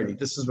them early.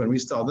 This is when we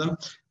start them.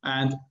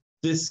 And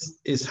this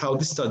is how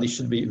this study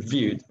should be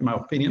viewed, in my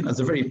opinion, as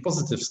a very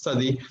positive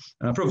study,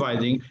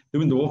 providing the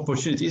window of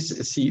opportunities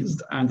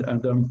seized and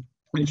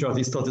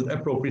HRT started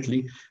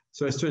appropriately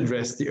so as to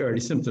address the early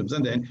symptoms.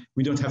 And then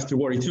we don't have to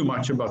worry too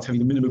much about having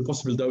the minimal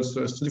possible dose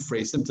so as to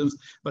defray symptoms,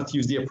 but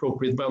use the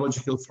appropriate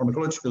biological,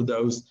 pharmacological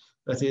dose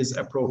that is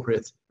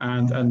appropriate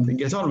and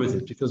get on with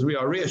it, because we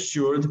are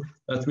reassured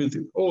that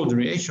with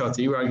ordinary HRT,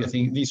 we are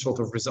getting these sort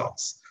of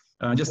results.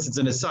 Just as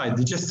an aside,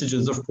 the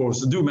gestagens, of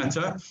course, do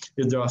matter.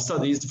 If there are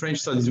studies, the French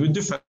studies with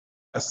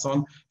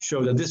Stevenson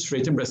show that this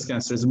rate in breast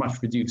cancer is much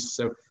reduced.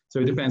 So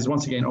it depends,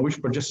 once again, on which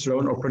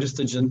progesterone or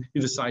progestogen you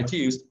decide to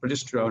use.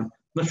 Progesterone,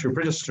 not sure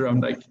progesterone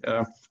like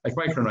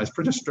micronized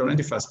progesterone and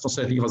deficiency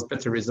certainly give us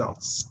better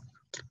results.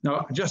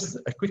 Now, just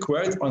a quick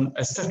word on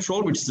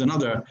estetrol, which is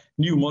another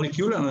new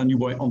molecule and a new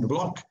boy on the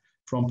block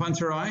from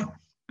Coronary.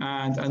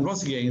 And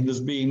once again,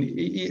 there's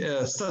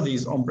been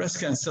studies on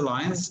breast cancer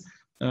lines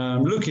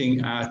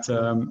looking at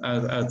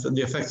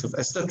the effects of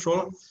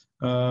estetrol.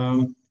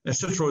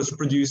 Estetrol is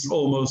produced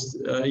almost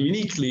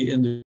uniquely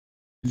in the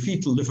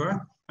fetal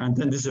liver and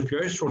then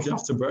disappears shortly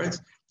after birth.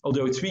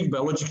 Although it's weak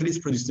biologically, it's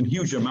produced in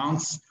huge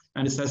amounts,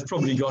 and it has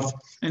probably got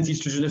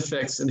anti-estrogen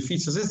effects in the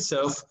fetus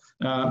itself.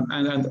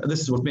 And this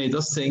is what made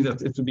us think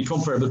that it would be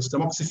comparable to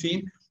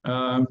tamoxifen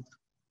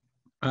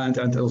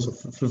and also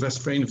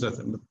fulvestrant, if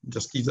that,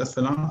 just keep that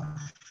for now.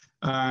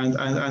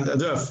 And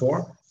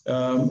therefore,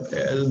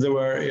 there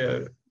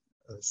were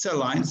cell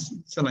line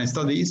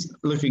studies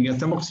looking at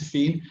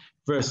tamoxifen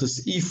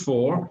versus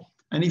E4,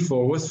 and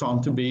E4 was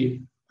found to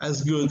be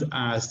as good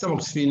as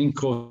tamoxifen in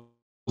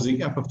causing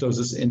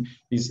apoptosis in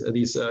these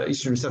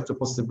estrogen receptor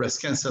positive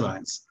breast cancer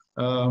lines.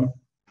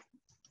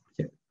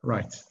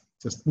 Right,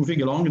 just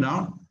moving along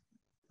now,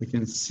 we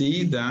can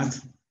see that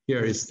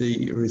here is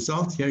the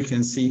result. Here you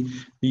can see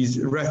these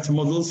rat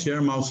models here,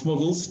 mouse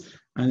models,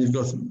 and you've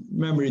got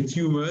memory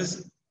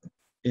tumors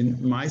in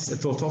mice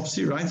at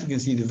autopsy, right? You can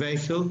see the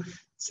vehicle, it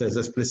says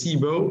as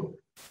placebo,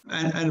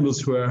 and animals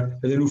who had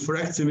an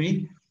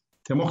oophorectomy,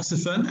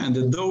 tamoxifen, and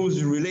the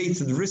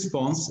dose-related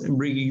response in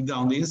bringing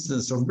down the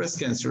incidence of breast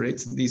cancer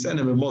rates in these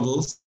animal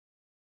models,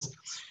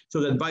 so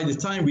that by the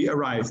time we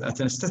arrived at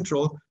an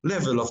estetrol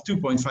level of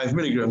 2.5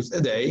 milligrams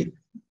a day,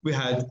 we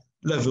had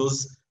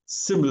levels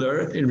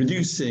similar in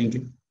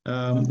reducing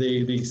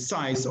the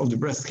size of the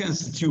breast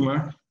cancer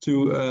tumor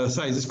to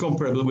sizes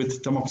comparable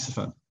with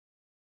tamoxifen.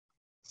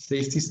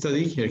 Safety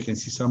study, here you can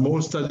see some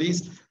more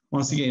studies.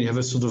 Once again, you have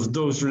a sort of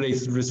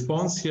dose-related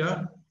response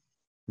here,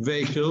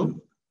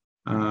 vehicle,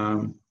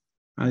 and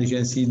you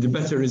can see the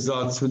better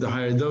results with the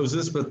higher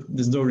doses, but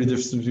there's no real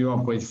difference between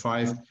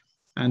 1.5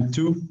 and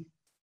 2.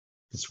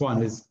 This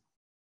one is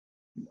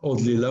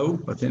oddly low,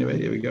 but anyway,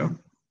 here we go.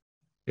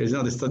 Here's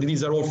another study.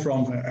 These are all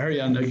from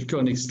Ariane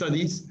Koenig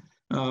studies.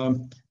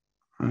 And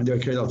they're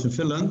carried out in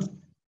Finland.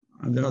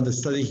 And another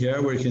study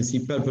here where you can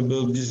see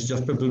palpable, this is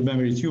just palpable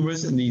memory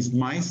tumors in these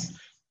mice.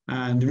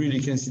 And really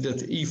you can see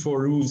that E4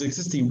 removes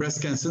existing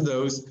breast cancer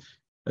dose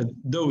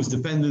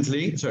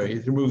dependently. Sorry,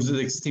 it removes the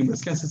existing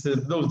breast cancer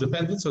dose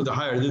dependent. So the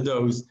higher the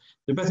dose,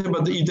 the better.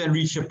 But you then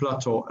reach a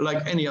plateau,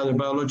 like any other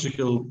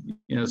biological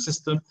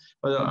system,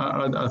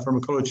 a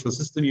pharmacological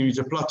system. You reach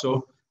a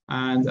plateau,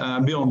 and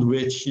beyond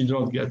which you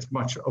don't get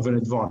much of an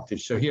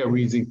advantage. So here we're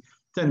using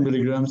 10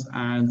 milligrams,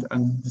 and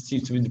this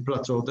seems to be the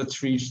plateau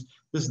that's reached.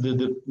 This is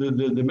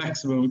the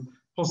maximum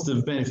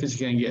positive benefits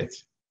you can get.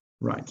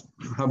 Right.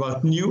 How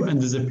about new and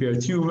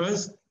disappeared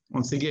tumors?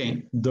 Once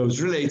again,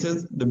 those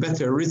related, the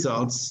better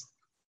results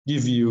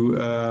give you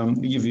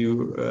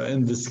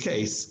in this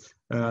case,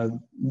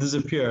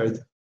 disappeared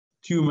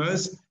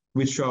tumors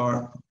which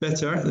are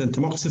better than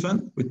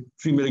tamoxifen with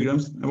 3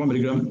 milligrams and 1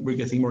 milligram. We're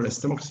getting more or less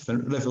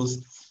tamoxifen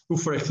levels.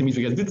 Oophorectomy,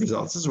 we get good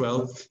results as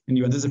well. And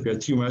you disappear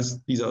tumors.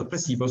 These are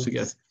placebos who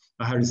get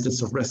a high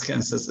incidence of breast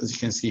cancers, as you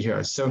can see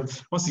here. So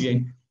once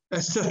again,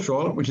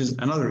 estetrol, which is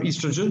another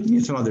estrogen,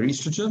 yet another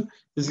estrogen,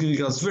 is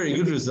giving us very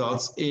good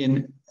results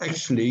in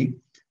actually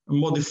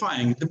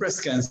modifying the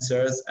breast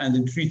cancers and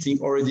in treating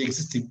already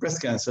existing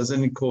breast cancers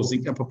and in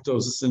causing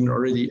apoptosis in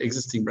already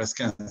existing breast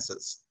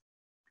cancers.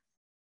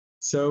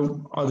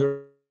 So are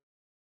there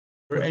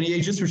any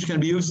agents which can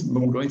be used? I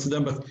won't go into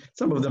them, but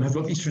some of them have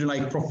got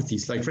estrogen-like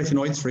properties, like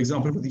retinoids, for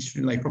example, with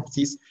estrogen-like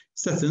properties.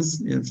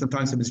 Statins,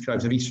 sometimes have been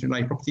described as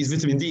estrogen-like properties.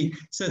 Vitamin D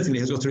certainly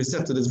has got a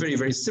receptor that's very,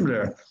 very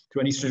similar to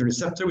an estrogen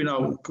receptor. We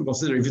now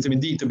consider vitamin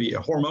D to be a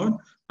hormone,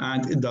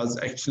 and it does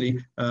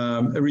actually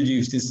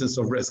reduce the incidence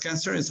of breast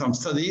cancer in some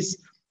studies.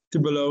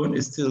 Tibolone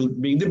is still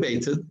being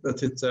debated,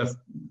 but it's a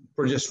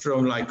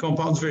progesterone-like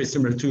compound, very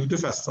similar to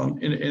dufaston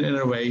in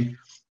a way.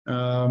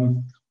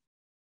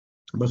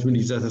 But we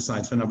leave that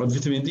aside for now. But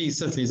vitamin D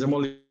certainly is a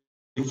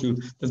molecule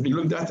that's been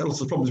looked at.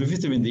 Also, problems with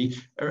vitamin D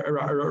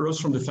arose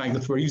from the fact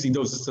that we're using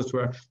doses that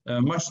were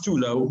much too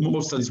low.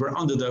 Most studies were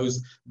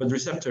underdosed, but the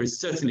receptor is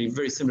certainly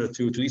very similar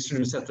to the estrogen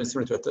receptor,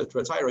 similar to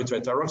a thyroid, to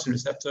a thyroxine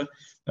receptor,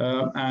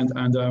 and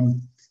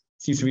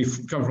seems to be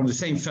coming from the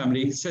same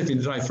family, certainly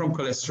derived from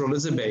cholesterol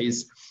as a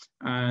base,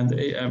 and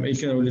it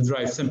can only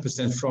derive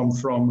 10%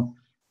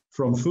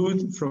 from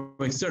food, from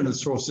external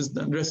sources.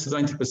 The rest of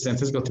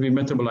 90% has got to be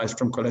metabolized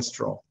from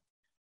cholesterol.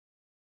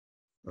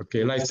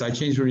 Okay, lifestyle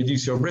change will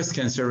reduce your breast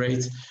cancer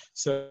rate.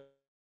 So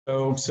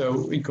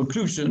in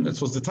conclusion, that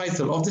was the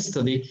title of the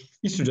study.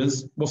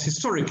 Estrogens was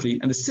historically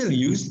and is still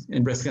used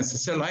in breast cancer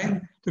cell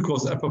line to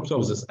cause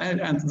apoptosis.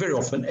 And very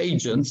often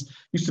agents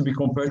used to be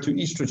compared to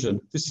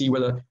estrogen to see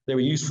whether they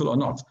were useful or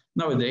not.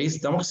 Nowadays,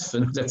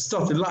 tamoxifen, that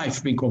started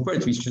life being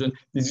compared to estrogen,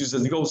 is used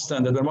as the gold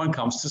standard when one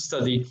comes to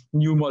study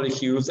new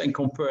molecules and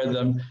compare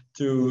them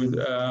to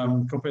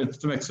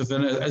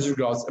tamoxifen as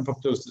regards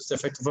apoptosis, the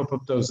effect of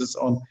apoptosis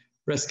on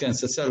breast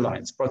cancer cell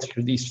lines,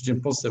 particularly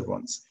estrogen positive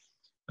ones.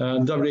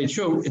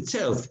 WHO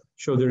itself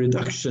showed a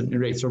reduction in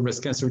rates of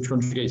breast cancer which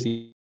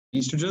conjugated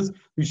estrogens,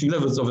 reaching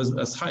levels of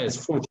as high as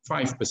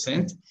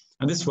 45%.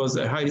 And this was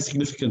a highly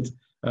significant,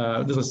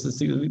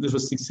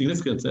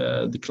 significant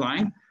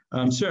decline.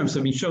 Serums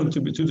have been shown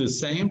to do the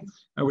same,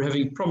 and we're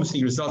having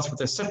promising results with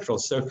estetrol.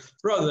 So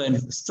rather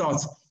than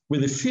start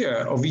with the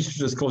fear of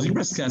estrogens causing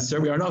breast cancer,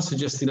 we are now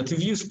suggesting that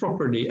if used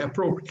properly,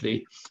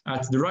 appropriately,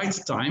 at the right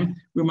time,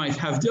 we might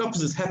have the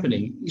opposite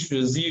happening.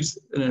 Estrogens used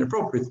in an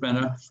appropriate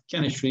manner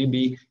can actually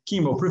be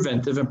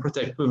chemopreventive and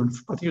protect women,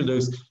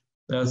 particularly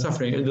those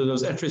suffering,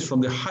 those at risk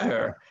from the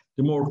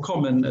more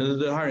common,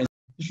 the higher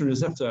estrogen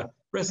receptor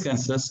breast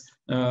cancers,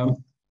 and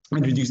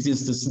reduce the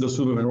incidence in those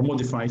women, or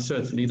modify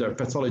certainly their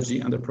pathology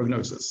and their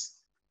prognosis.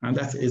 And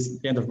that is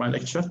the end of my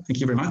lecture. Thank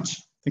you very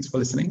much. Thanks for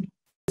listening.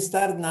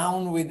 Start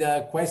now with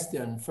a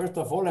question. First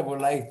of all, I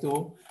would like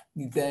to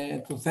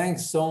thank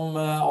some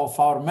of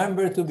our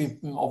members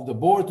of the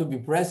board to be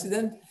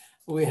present.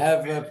 We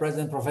have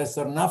President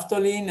Professor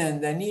Naftolin,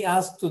 and then he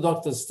asked to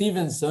Dr.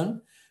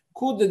 Stevenson,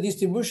 could the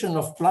distribution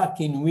of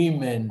plaque in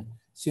women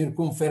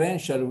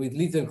circumferential with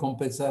little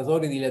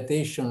compensatory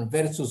dilatation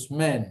versus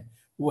men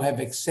who have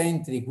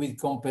eccentric with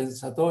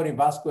compensatory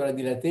vascular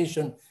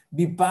dilatation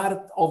be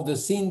part of the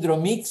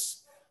syndrome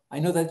mix? I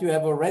know that you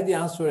have already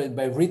answered it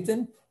by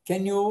written.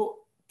 Can you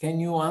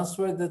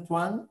answer that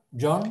one,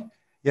 John?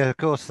 Yeah, of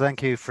course.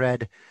 Thank you,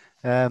 Fred.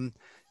 Yeah,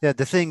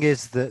 the thing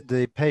is that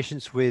the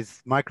patients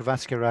with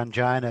microvascular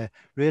angina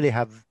really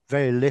have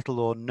very little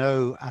or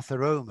no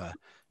atheroma.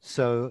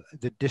 So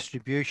the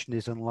distribution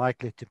is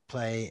unlikely to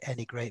play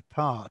any great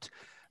part.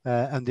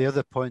 And the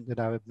other point that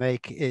I would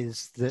make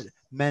is that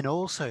men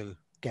also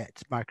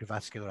get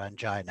microvascular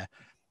angina,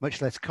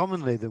 much less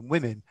commonly than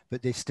women,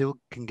 but they still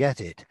can get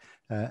it.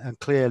 And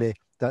clearly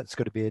that's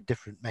going to be a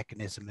different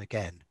mechanism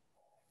again.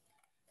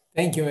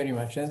 Thank you very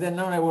much. And then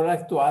now I would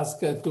like to ask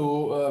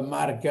to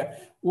Mark,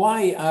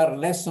 why are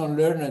lessons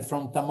learned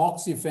from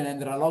tamoxifen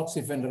and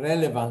raloxifen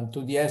relevant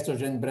to the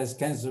estrogen breast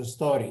cancer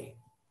story?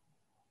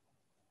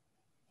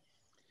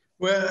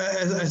 Well,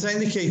 as I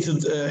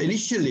indicated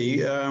initially,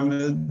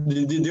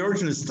 the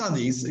original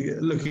studies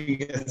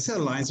looking at cell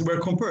lines were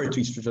compared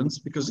to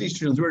estrogens because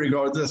estrogens were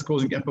regarded as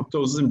causing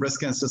apoptosis in breast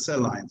cancer cell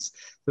lines.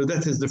 So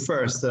that is the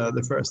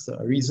first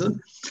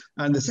reason.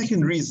 And the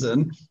second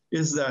reason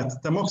is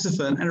that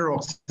tamoxifen and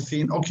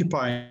raloxifen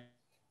occupy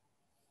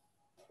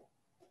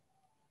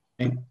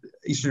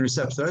estrogen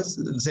receptors,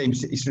 the same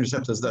estrogen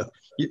receptors that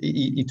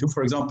E2,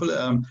 for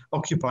example,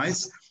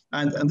 occupies.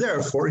 And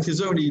therefore, it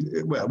is only,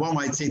 well, one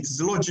might say it is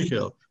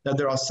logical that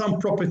there are some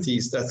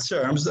properties that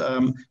SERMs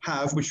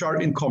have which are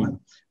in common.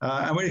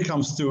 And when it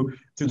comes to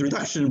the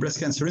reduction in breast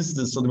cancer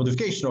incidence or the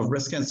modification of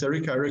breast cancer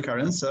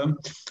recurrence,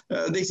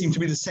 they seem to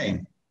be the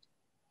same.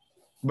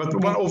 But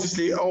one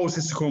obviously always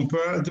has to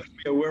compare, to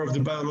be aware of the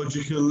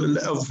biological,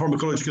 of the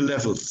pharmacological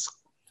levels.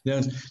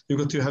 Yes, you've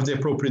got to have the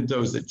appropriate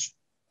dosage.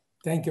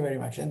 Thank you very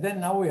much. And then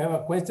now we have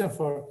a question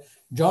for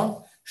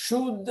John.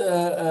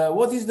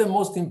 What is the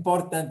most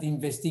important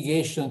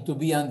investigation to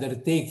be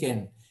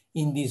undertaken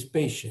in these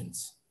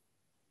patients?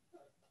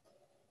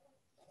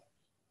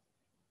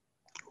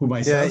 Who,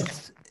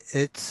 myself?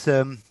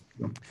 Yeah,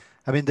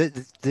 I mean,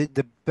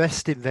 the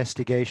best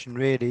investigation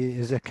really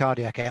is a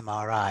cardiac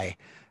MRI,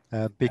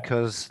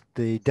 because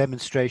the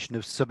demonstration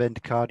of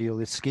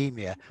subendocardial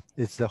ischemia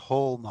is the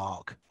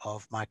hallmark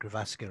of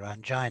microvascular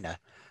angina.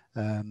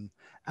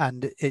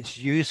 And it's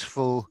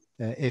useful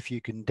if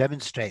you can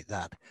demonstrate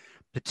that,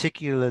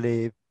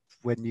 particularly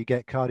when you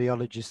get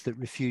cardiologists that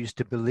refuse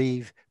to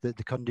believe that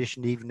the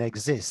condition even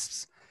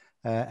exists,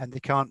 and they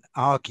can't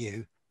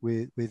argue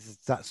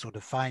with that sort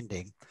of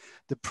finding.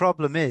 The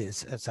problem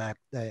is, as I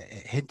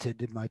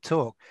hinted in my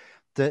talk,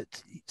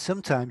 that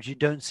sometimes you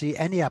don't see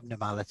any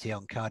abnormality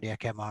on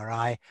cardiac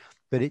MRI,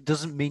 but it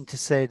doesn't mean to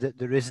say that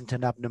there isn't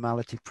an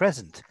abnormality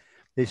present.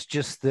 It's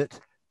just that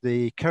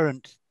the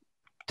current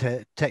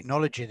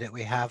technology that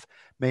we have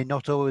may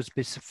not always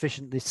be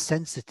sufficiently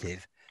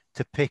sensitive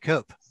to pick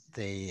up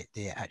the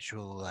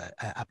actual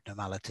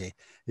abnormality.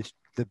 It's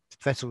the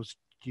vessels,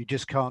 you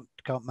just can't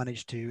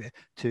manage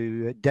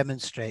to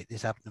demonstrate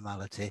this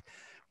abnormality.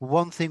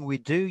 One thing we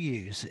do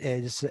use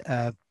is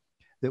that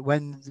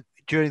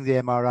during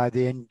the MRI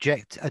they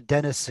inject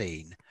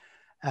adenosine,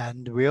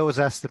 and we always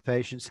ask the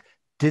patients,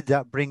 did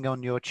that bring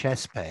on your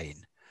chest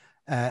pain?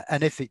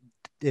 And if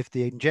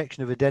the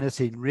injection of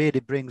adenosine really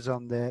brings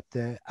on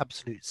the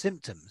absolute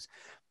symptoms,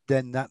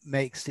 then that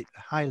makes it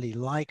highly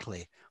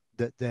likely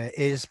that there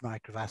is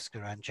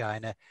microvascular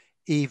angina,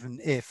 even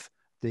if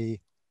the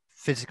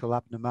physical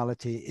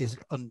abnormality is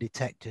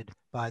undetected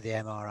by the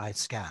MRI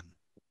scan.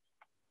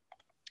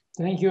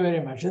 Thank you very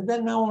much. And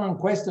then now one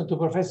question to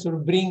Professor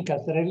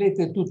Brincat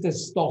related to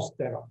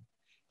testosterone.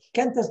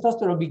 Can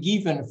testosterone be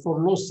given for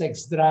low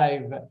sex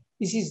drive?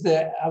 This is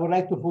I would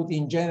like to put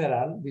in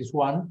general, this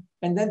one,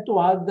 and then to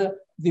add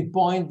the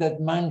point that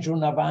Manju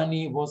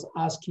Navani was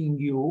asking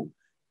you,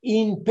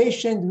 in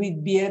patients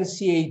with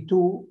BRCA2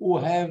 who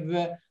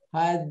have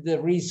had the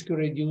risk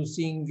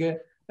reducing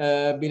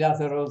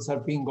bilateral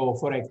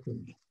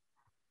salpingo-oophorectomy.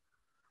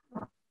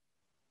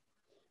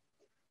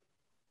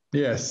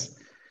 Yes.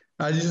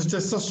 This is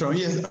testosterone.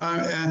 Yes.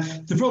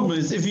 The problem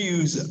is if you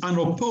use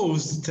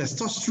unopposed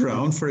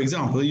testosterone, for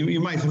example, you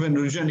might have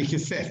androgenic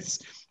effects.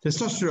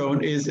 Testosterone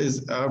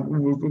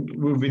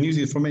we've been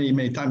using it for many,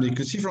 many times. You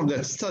can see from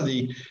that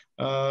study,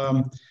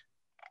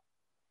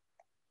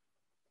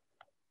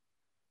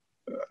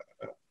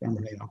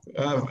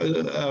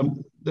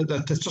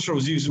 that testosterone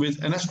was used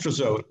with an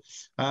estrozole,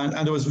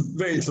 and there was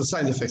very little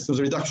side effects. There was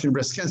a reduction in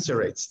breast cancer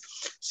rates.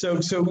 So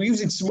we're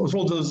using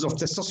small doses of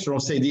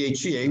testosterone, say the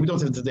HEA. We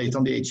don't have the data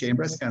on the HEA in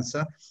breast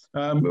cancer.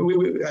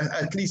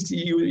 At least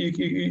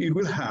you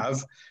will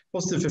have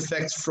positive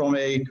effects from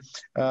a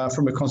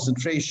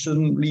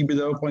concentration,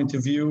 libido point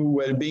of view,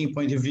 well-being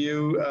point of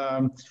view.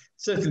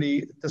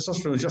 Certainly,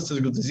 testosterone is just as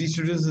good as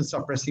estrogens in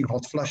suppressing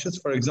hot flushes,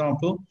 for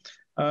example.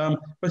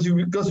 But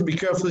you've got to be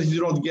careful that you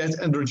don't get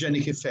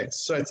androgenic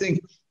effects. So I think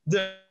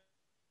the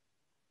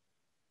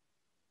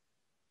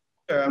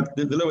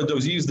lower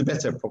dose you use, the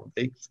better,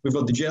 probably. We've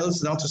got the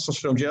gels, now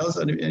testosterone gels,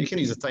 and you can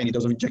use a tiny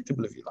dose of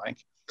injectable if you like.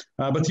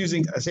 But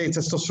using, say, a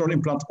testosterone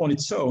implant on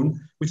its own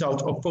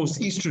without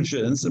opposed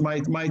estrogens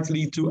might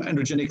lead to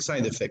androgenic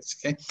side effects.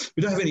 Okay,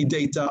 we don't have any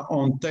data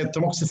on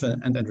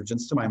tamoxifen and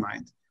androgens, to my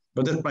mind,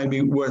 but that might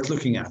be worth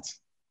looking at.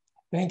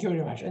 Thank you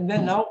very much. And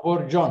then now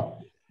for John.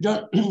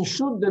 John,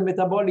 should the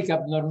metabolic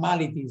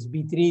abnormalities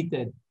be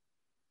treated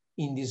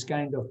in this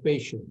kind of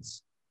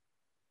patients?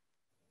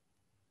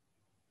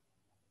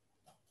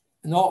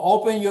 No,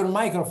 open your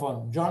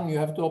microphone. John, you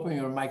have to open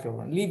your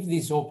microphone. Leave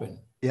this open.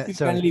 Yeah, you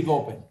can leave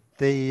open.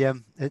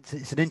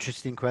 It's an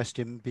interesting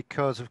question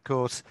because, of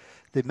course,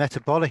 the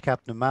metabolic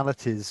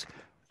abnormalities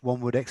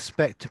one would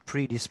expect to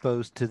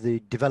predispose to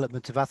the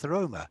development of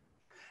atheroma.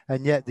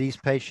 And yet these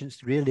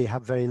patients really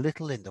have very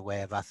little in the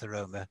way of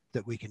atheroma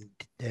that we can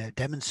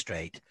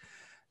demonstrate.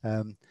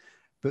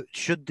 But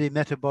should the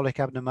metabolic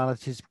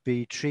abnormalities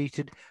be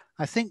treated?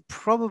 I think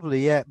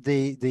probably, yeah,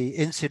 the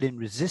insulin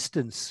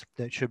resistance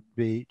that should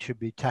be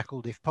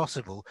tackled if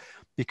possible,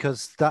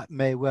 because that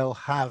may well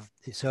have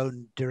its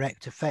own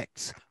direct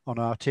effects on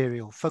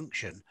arterial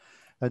function.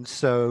 And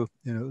so,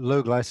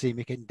 low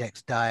glycemic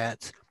index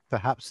diet,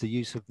 perhaps the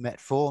use of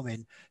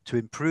metformin to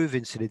improve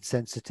insulin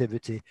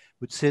sensitivity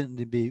would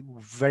certainly be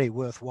very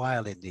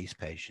worthwhile in these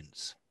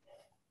patients.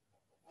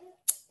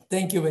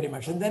 Thank you very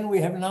much. And then we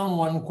have now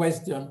one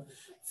question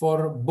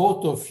for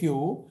both of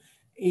you,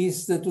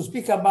 is to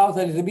speak about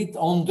a little bit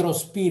on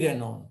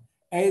drospirenone,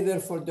 either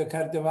for the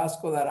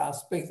cardiovascular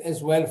aspect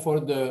as well for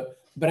the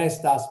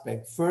breast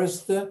aspect.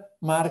 First,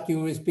 Mark, you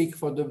will speak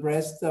for the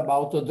breast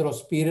about the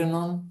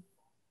drospirenone.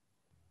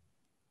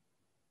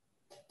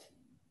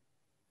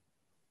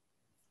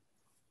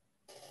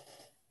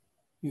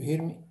 You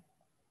hear me?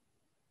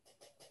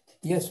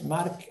 Yes,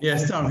 Mark?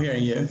 Yes, I'm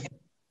hearing you.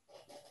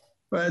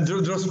 Well,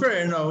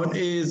 drospirenone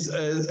is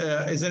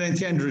an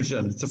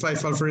anti-androgen. It's a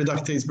 5-alpha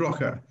reductase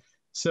blocker.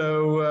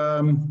 So,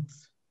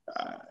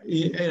 at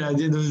the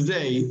end of the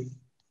day,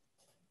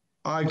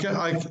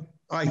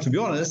 To be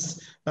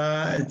honest,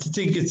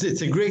 think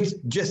it's a great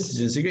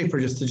gestogen. It's a great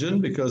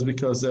progestogen because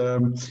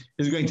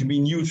it's going to be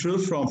neutral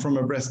from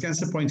a breast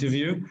cancer point of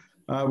view.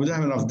 We don't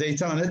have enough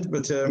data on it,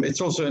 but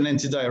it's also an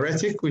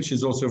antidiuretic, which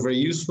is also very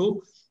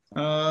useful.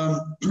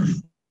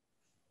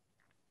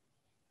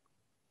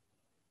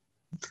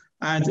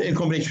 And in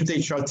combination with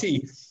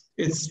HRT,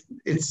 it's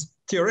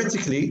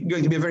theoretically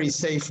going to be a very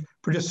safe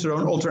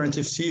progesterone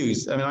alternative to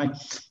use. I mean,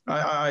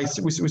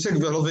 we certainly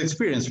got a lot of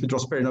experience with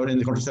drospirenone in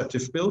the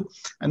contraceptive pill,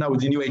 and now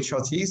with the new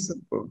HRTs,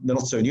 well, they're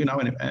not so new now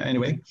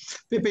anyway.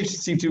 The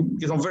patients seem to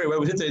get on very well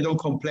with it. They don't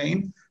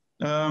complain.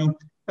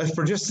 As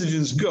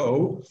progestogens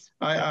go,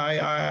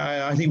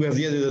 I think we have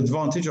the added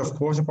advantage, of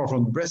course, apart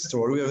from the breast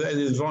story, we have the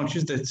added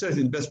advantage that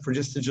certainly the best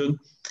progestogen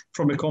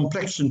from a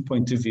complexion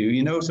point of view.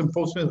 You know, some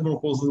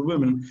postmenopausal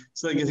women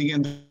start getting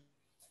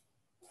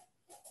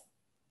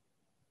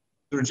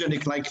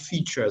androgenic-like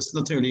features,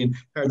 not only in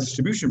hair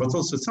distribution, but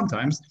also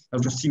sometimes,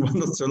 I've just seen one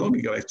not so long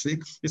ago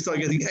actually, they start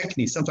getting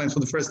acne, sometimes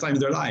for the first time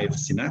in their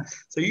lives, you know.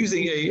 So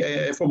using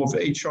a form of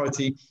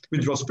HRT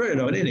with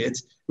drospirenone in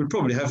it would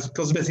probably have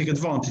cosmetic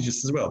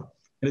advantages as well,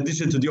 in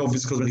addition to the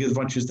obvious cosmetic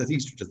advantages that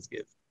estrogens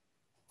give.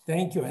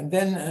 Thank you. And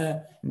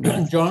then,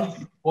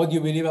 John, what do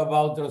you believe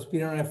about the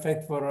drospirenone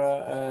effect for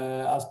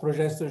as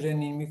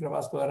progestogen in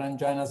microvascular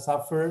angina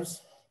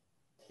sufferers?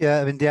 Yeah,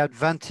 I mean, the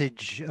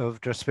advantage of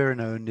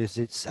drospirenone is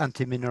its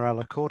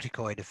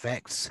anti-mineralocorticoid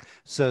effects,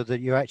 so that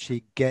you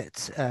actually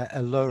get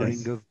a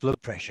lowering of blood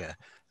pressure.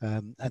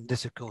 And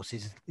this, of course,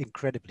 is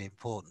incredibly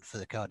important for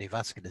the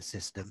cardiovascular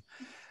system.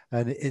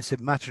 And it's a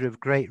matter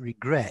of great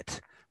regret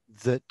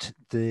that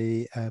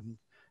the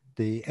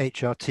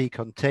HRT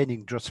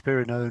containing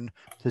drospirenone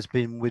has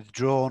been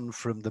withdrawn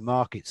from the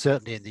market,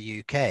 certainly in the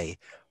UK,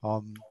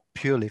 on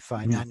purely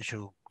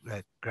financial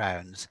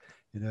grounds.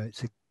 You know,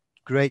 it's a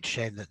great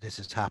shame that this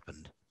has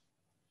happened.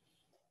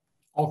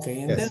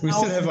 Okay, and yes, then we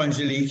still have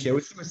Angelique here.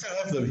 We still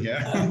have them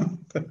here.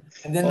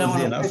 And then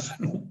now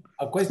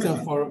a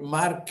question for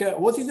Mark.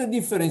 What is the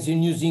difference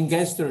in using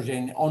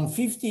estrogen on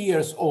 50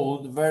 years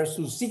old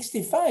versus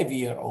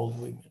 65-year-old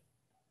women?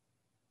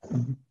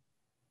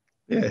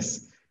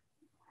 Yes.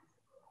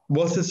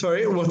 What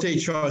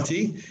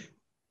HRT?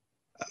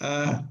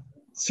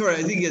 Sorry,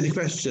 I didn't get the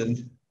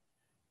question.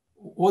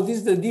 What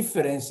is the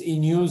difference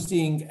in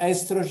using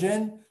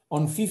estrogen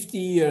on 50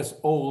 years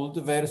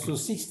old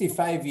versus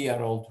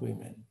 65-year-old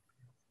women?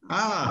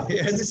 Yeah,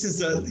 this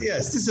is a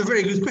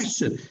very good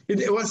question.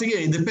 Once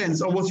again, it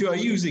depends on what you are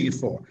using it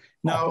for.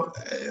 Now,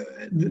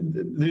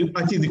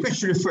 I think the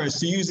question refers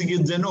to using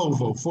it de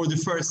novo for the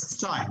first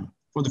time,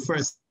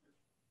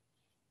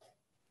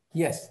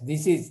 Yes,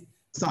 this is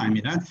time,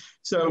 you know.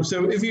 So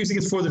if you're using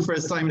it for the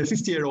first time in a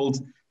 50-year-old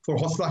for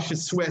hot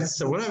flashes, sweats,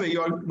 or whatever,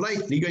 you are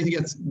likely going to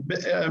get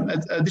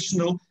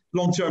additional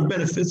long-term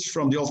benefits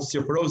from the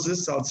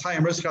osteoporosis,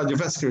 Alzheimer's,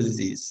 cardiovascular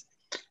disease.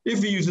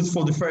 If you use it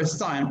for the first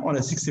time on a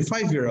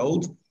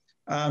 65-year-old,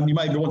 you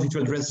might be wanting to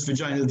address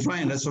vaginal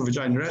dryness or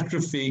vaginal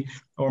atrophy,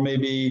 or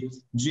maybe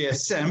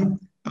GSM.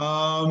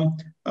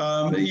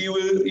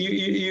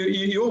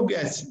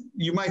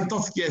 You might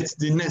not get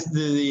the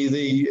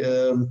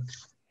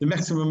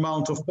maximum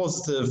amount of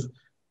positive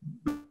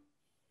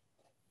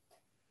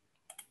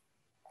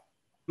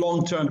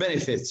long-term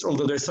benefits,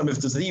 although there's some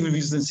evidence that even if you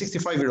use it in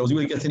 65-year-olds, you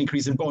will get an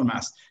increase in bone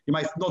mass. You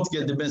might not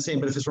get the same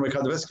benefits from a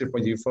cardiovascular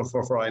point of view,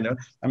 for I know,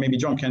 and maybe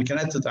John can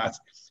add to that.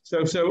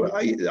 So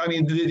I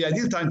mean, the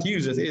ideal time to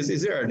use it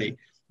is early.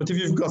 But if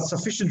you've got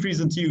sufficient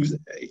reason to use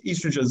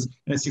estrogens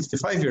in a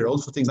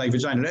 65-year-old for things like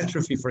vaginal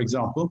atrophy, for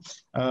example,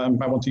 I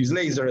want to use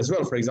laser as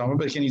well, for example,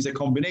 but you can use a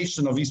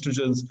combination of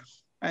estrogens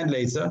and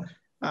laser.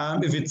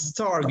 If it's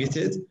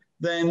targeted,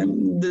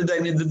 then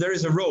there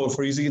is a role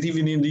for using it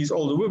even in these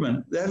older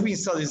women. There have been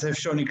studies that have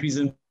shown increase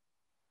in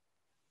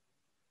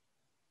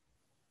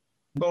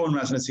bone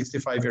mass in a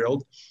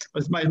 65-year-old,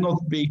 but it might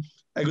not be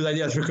a good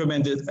idea to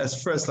recommend it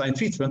as first-line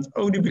treatment,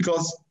 only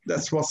because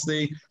that's what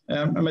the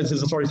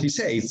medicines authority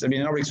says. I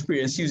mean, in our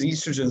experience, using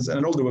estrogens in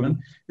an older woman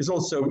is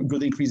also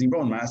good increasing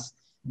bone mass,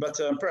 but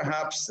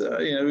perhaps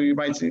you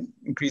might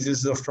increase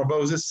this of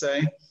thrombosis,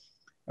 say,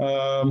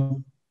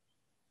 and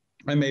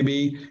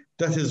maybe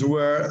that is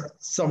where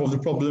some of the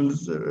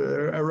problems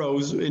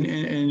arose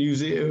in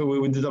using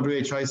with the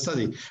WHI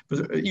study.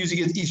 But using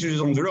it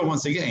estrogen on their own,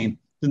 once again,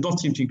 did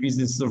not seem to increase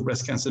the incidence of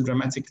breast cancer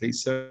dramatically.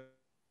 So,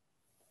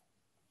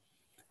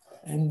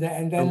 and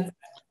then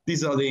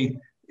these are the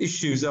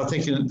issues that are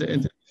taken into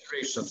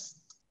consideration,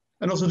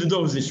 and also the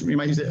dosage. We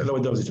might use a lower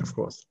dosage, of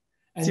course.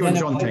 And see what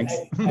John thinks.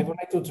 I would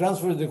like to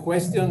transfer the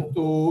question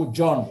to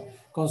John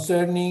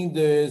concerning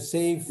the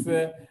safe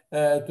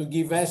to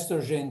give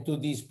estrogen to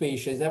these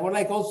patients. I would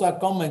like also a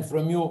comment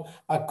from you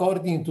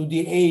according to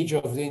the age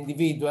of the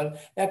individual,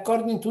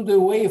 according to the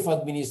way of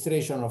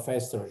administration of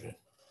estrogen.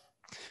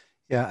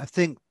 Yeah, I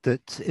think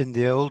that in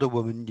the older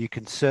woman, you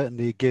can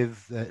certainly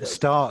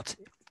start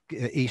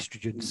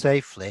estrogen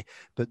safely,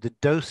 but the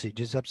dosage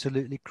is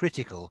absolutely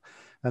critical.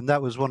 And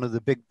that was one of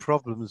the big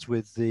problems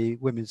with the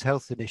Women's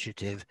Health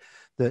Initiative,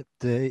 that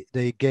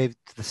they gave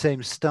the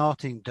same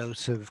starting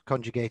dose of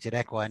conjugated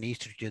equine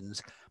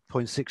estrogens,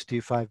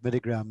 0.625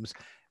 milligrams,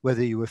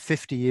 whether you were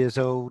 50 years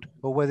old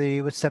or whether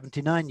you were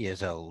 79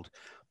 years old.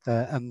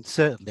 And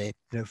certainly,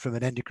 from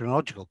an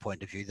endocrinological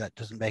point of view, that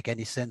doesn't make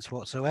any sense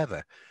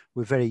whatsoever.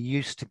 We're very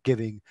used to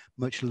giving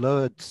much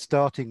lower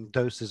starting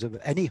doses of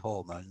any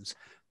hormones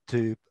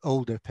to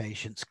older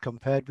patients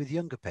compared with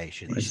younger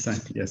patients.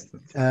 Exactly, yes.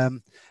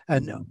 And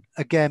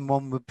again,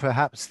 one would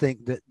perhaps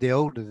think that the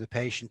older the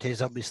patient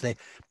is, obviously,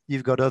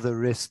 you've got other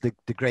risks.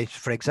 The great,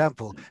 for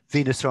example,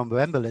 venous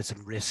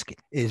thromboembolism risk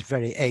is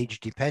very age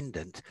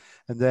dependent,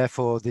 and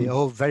therefore the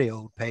very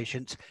old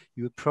patients,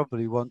 you would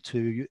probably want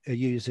to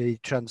use a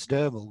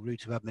transdermal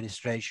route of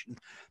administration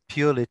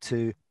purely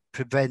to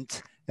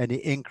prevent any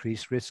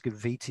increased risk of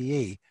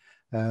VTE.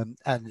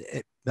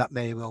 That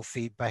may well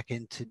feed back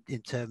in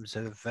terms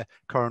of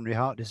coronary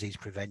heart disease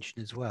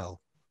prevention as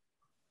well.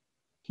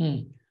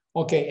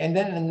 Okay, and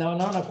then now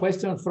a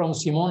question from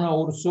Simona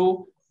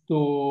Ursu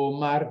to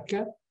Mark.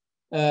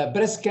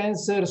 Breast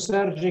cancer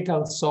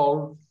surgical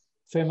solved,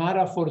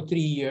 Femara for 3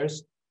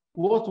 years.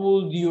 What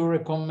would you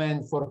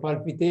recommend for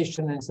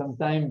palpitation and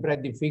sometimes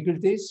breath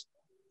difficulties?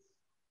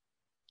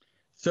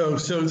 So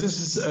this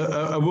is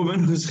a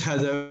woman who's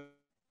had a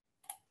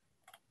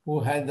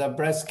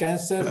breast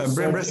cancer,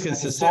 breast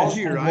cancer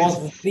surgery, right?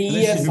 Was 3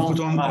 years put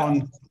on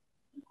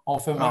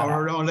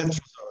Femara.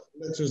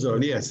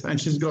 Letrozole, yes, and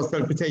she's got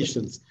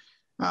palpitations.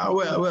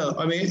 Well,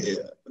 I mean,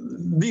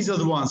 these are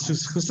the ones who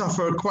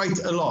suffer quite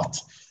a lot,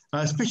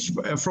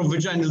 especially from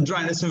vaginal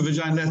dryness and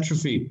vaginal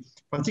atrophy,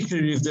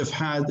 particularly if they've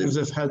had a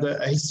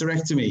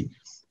hysterectomy.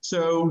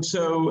 So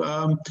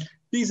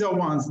these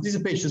are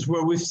patients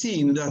where we've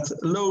seen that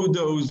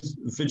low-dose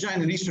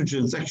vaginal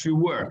estrogens actually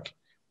work.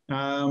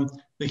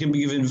 They can be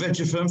given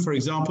vegefem, for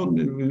example.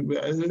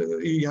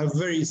 You have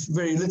very,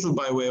 very little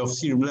by way of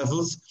serum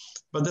levels,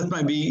 but that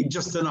might be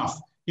just enough.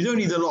 You don't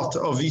need a lot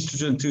of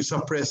estrogen to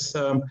suppress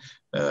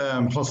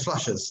hot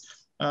flushes.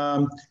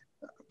 But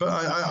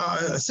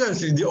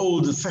certainly the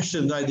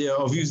old-fashioned idea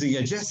of using a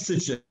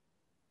gestogen.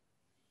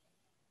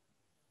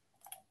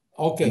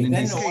 Okay. And in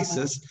these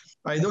cases,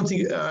 I don't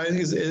think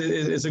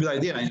it's a good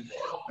idea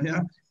anymore.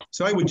 Yeah.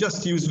 So I would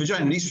just use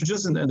vaginal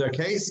estrogens in their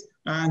case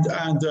and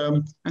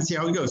see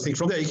how it goes. Take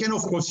from there. You can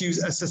of course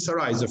use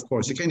SSRIs. Of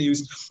course, you can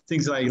use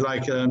things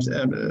like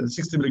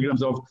 60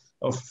 milligrams of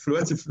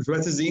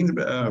fluoxetine,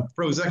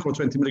 Prozac, or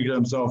 20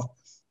 milligrams of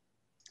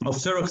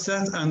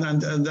Seroxat,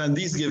 and then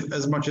these give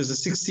as much as a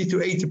 60 to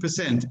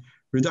 80%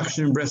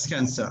 reduction in breast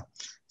cancer.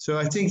 So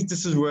I think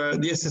this is where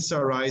the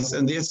SSRIs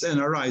and the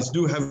SNRIs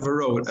do have a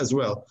role as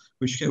well,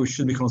 which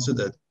should be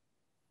considered.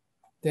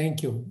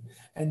 Thank you.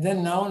 And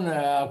then now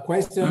a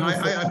question.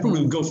 I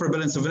probably go for a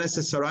balance of an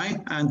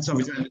SSRI and some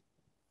vitamin.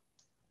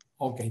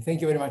 Okay, thank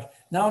you very much.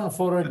 Now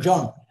for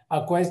John,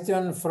 a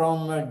question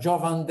from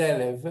Jovan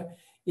Delev.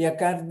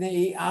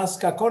 He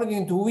asks,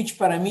 according to which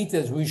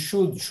parameters we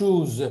should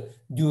choose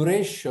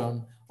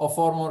duration of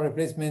hormone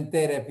replacement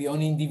therapy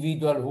on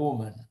individual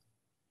women?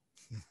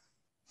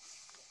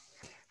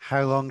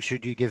 How long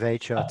should you give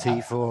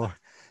HRT for?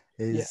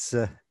 It's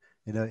a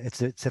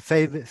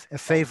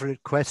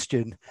favorite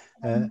question,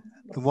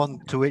 one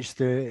to which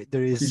there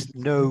is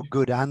no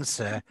good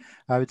answer.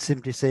 I would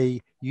simply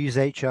say use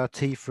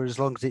HRT for as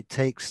long as it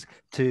takes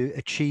to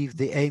achieve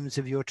the aims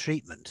of your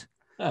treatment.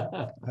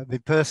 I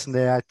mean,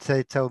 personally, I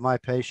tell my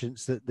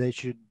patients that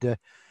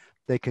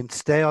they can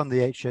stay on the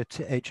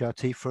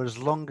HRT for as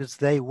long as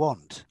they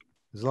want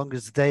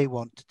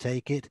to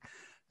take it.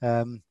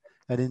 And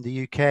in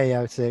the UK,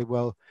 I would say,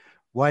 well,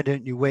 why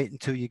don't you wait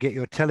until you get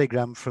your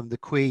telegram from the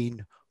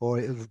Queen, or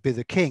it would be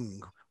the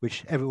King,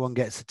 which everyone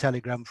gets a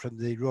telegram from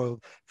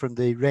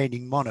the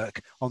reigning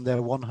monarch on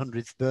their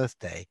 100th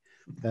birthday,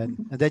 and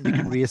then you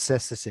can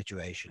reassess the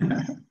situation.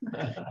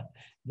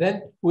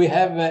 Then we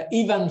have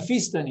Ivan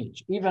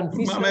Fistonic.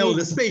 My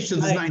oldest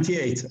patient is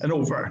 98 and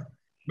over,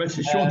 but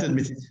she won't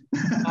admit it.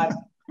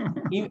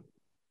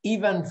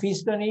 Ivan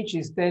Fistonic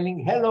is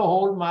telling, hello,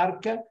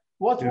 Hallmark.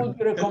 What would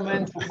you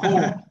recommend to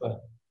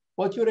cope?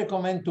 What you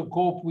recommend to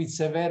cope with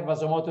severe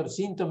vasomotor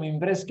symptom in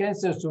breast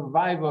cancer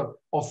survivor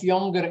of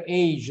younger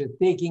age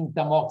taking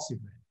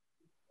tamoxifen?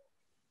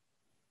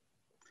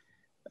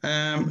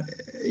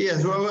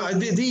 Yes, well,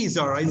 these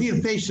are ideal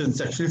patients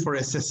actually for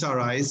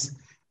SSRIs.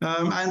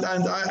 And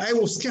I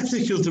was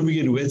skeptical to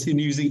begin with in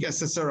using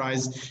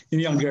SSRIs in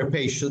younger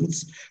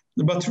patients.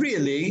 But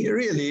really,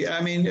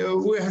 I mean,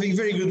 we're having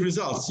very good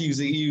results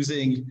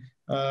using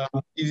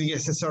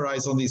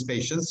SSRIs on these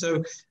patients.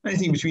 So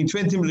anything between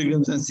 20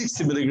 milligrams and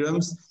 60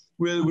 milligrams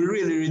will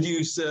really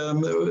reduce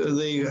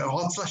the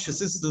hot flush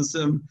assistance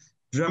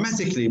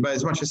dramatically by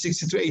as much as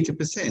 60 to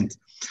 80%.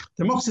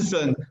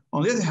 Tamoxifen,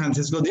 on the other hand,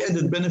 has got the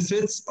added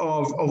benefits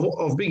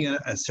of being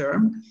a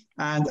serum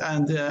and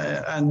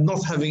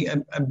not having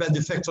a bad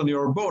effect on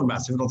your bone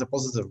mass, if not a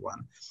positive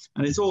one.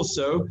 And it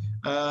also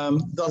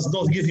does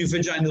not give you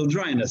vaginal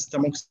dryness.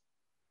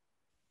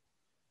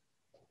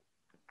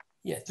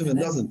 Yes. Often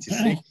doesn't, you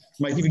see.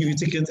 Might even give you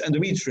thickened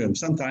endometrium.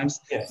 Sometimes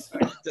yes.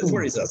 that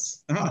worries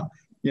us,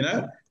 you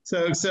know.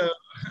 So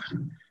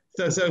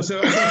I think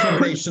a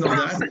combination of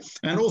that,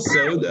 and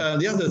also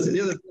the other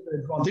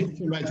advantage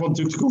you might want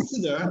to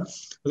consider,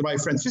 my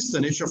friend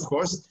Fistanich, of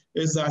course,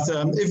 is that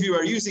if you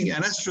are using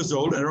an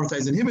estradiol, an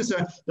aromatase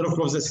inhibitor, then of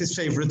course that's his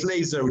favorite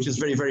laser, which is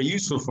very, very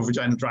useful for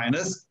vaginal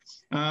dryness.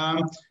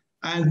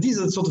 And these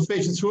are the sort of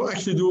patients who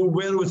actually do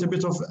well with a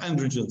bit of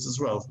androgens as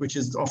well, which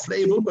is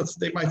off-label, but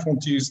they might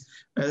want to use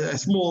a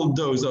small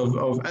dose of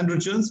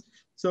androgens.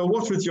 So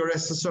what with your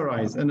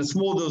SSRIs and a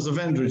small dose of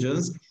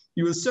androgens,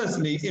 you will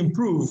certainly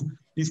improve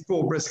these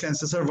poor breast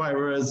cancer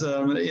survivors,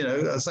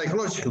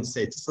 psychological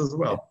status as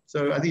well.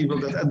 So I think you've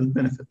got that added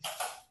benefit.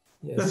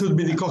 Yes. That would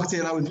be the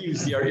cocktail I would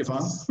use here,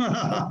 Ivan.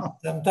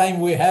 Sometimes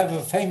we have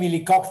a family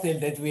cocktail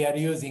that we are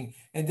using.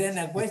 And then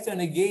a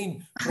question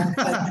again from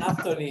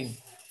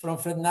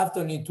Fred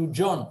Naftolin to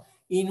John.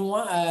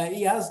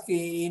 He asked,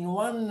 in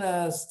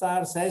one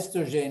starts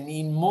estrogen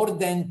in more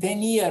than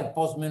 10 years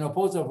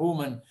postmenopausal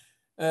woman,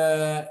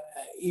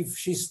 if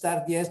she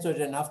starts the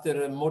estrogen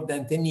after more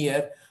than 10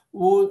 years,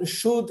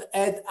 should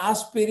add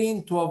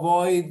aspirin to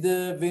avoid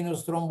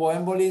venous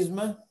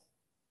thromboembolism?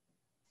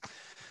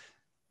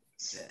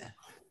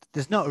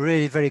 There's not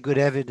really very good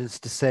evidence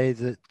to say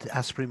that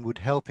aspirin would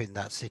help in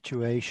that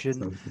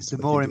situation. The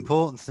more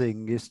important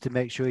thing is to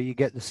make sure you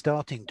get the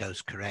starting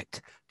dose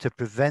correct to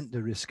prevent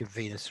the risk of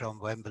venous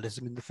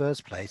thromboembolism in the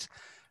first place.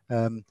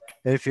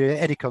 If you're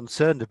any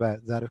concerned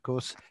about that, of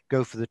course,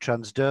 go for the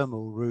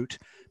transdermal route,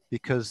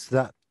 because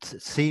that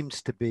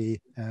seems to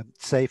be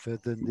safer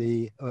than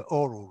the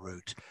oral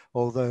route,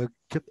 although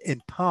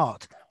in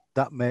part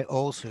that may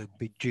also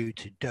be due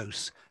to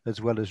dose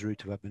as well as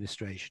route of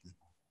administration.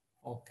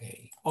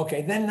 Okay.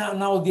 Then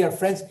now, dear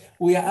friends,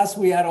 we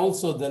are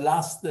also the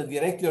last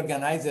directly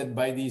organized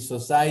by the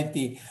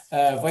society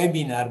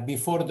webinar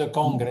before the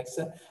Congress.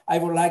 I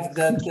would like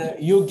that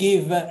you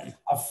give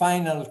a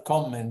final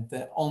comment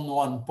on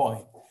one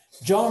point.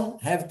 John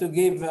have to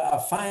give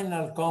a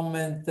final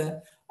comment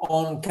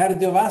on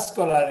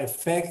cardiovascular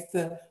effect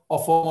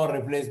of hormone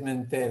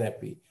replacement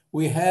therapy.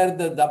 We heard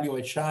the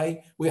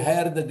WHI, we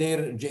heard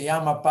their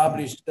JAMA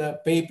published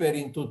paper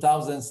in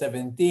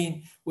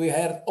 2017, we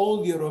heard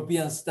all the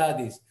European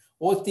studies.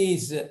 What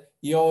is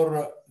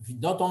your,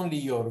 not only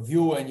your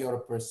view and your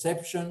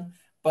perception,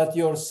 but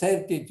your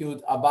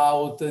certitude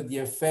about the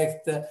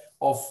effect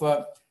of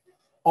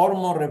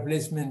hormone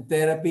replacement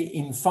therapy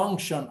in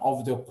function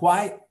of the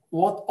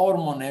what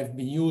hormone has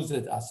been used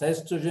as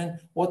estrogen,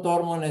 what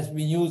hormone has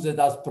been used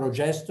as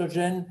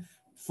progestogen,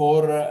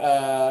 for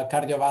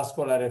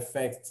cardiovascular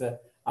effects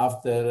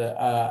after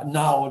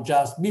now,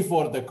 just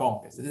before the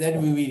Congress.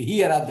 Then we will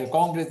hear at the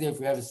Congress if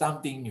we have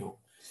something new.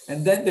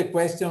 And then the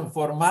question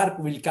for Mark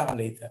will come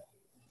later.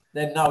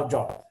 Then now,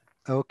 John.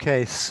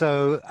 Okay,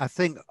 so I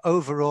think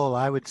overall,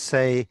 I would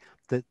say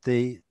that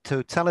the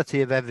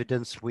totality of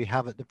evidence we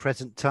have at the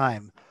present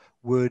time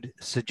would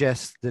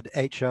suggest that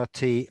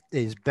HRT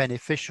is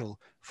beneficial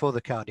for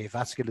the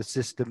cardiovascular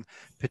system,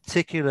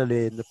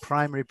 particularly in the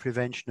primary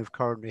prevention of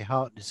coronary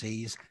heart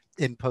disease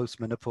in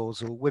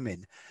postmenopausal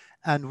women.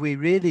 And we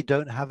really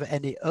don't have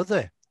any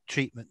other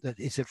treatment that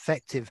is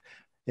effective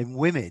in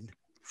women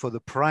for the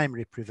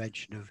primary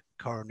prevention of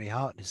coronary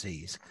heart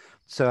disease.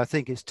 So I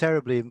think it's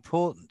terribly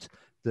important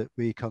that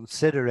we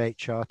consider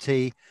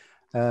HRT.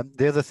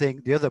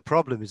 The other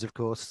problem is, of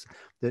course,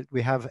 that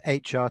we have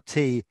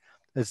HRT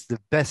as the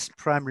best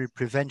primary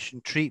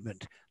prevention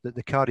treatment that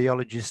the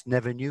cardiologists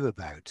never knew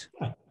about.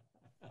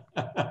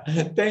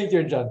 Thank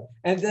you, John.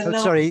 And then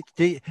sorry,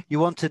 you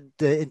wanted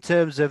in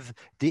terms of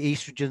the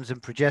estrogens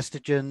and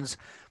progestogens,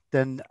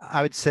 then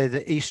I would say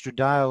that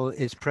estradiol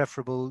is the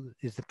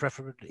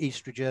preferable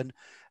estrogen,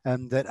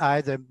 and that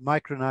either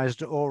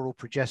micronized oral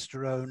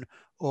progesterone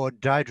or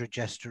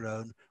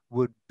dydrogesterone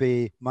would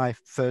be my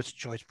first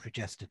choice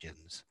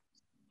progestogens.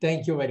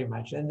 Thank you very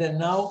much. And then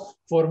now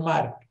for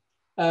Mark.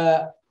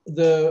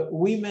 The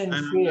women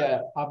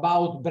fear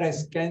about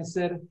breast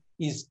cancer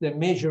is the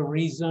major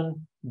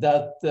reason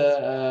that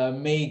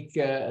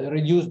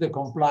reduce the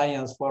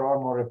compliance for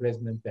hormone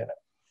replacement therapy.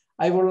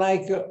 I would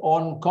like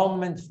on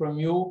comment from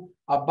you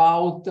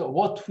about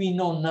what we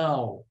know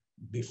now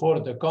before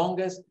the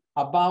Congress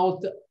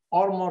about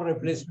hormone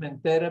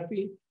replacement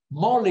therapy,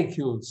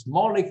 molecules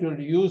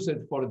used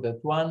for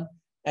that one,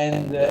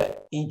 and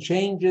in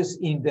changes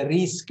in the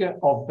risk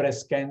of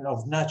breast cancer,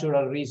 of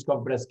natural risk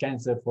of breast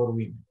cancer for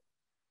women.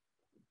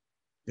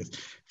 Yes.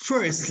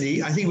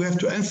 Firstly, I think we have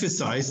to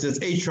emphasize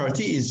that HRT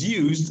is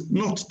used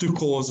not to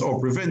cause or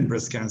prevent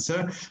breast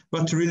cancer,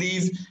 but to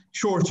relieve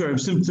short-term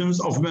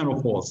symptoms of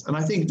menopause. And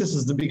I think this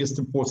is the biggest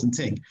important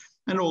thing.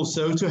 And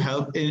also to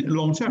help in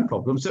long-term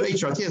problems. So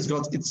HRT has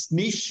got its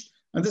niche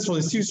And that's what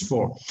it's used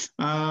for.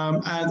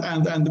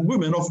 And the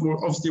women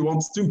obviously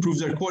want to improve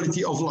their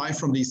quality of life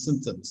from these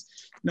symptoms.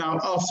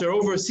 Now, after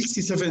over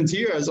 60, 70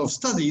 years of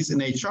studies in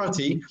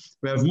HRT,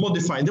 we have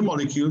modified the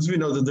molecules. We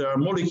know that there are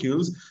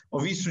molecules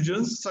of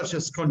estrogens, such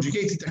as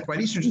conjugated equine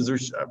estrogens,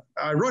 which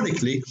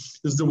ironically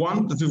is the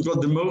one that we've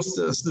got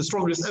the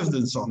strongest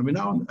evidence on. We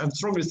now have the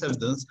strongest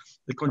evidence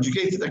that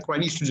conjugated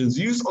equine estrogens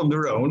used on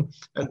their own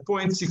at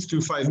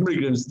 0.625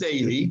 milligrams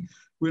daily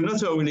will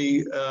not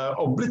only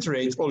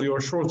obliterate all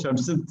your short-term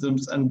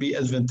symptoms and be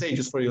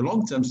advantageous for your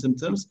long-term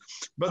symptoms,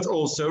 but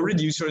also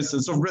reduce your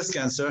incidence of breast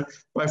cancer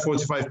by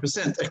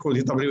 45%,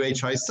 according to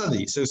WHI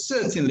study. So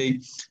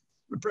certainly,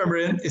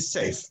 Premarin is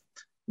safe.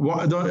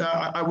 We don't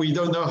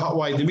know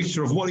why the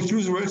mixture of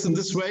molecules works in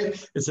this way.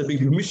 It's a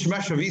big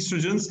mishmash of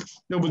estrogens.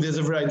 Nobody has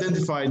ever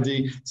identified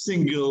the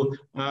single,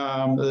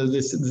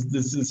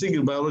 the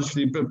single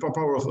biologically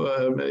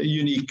powerful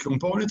unique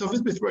component of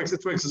it, but it works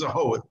as a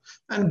whole.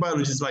 And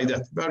biology is like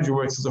that. Biology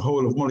works as a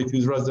whole of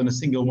molecules rather than a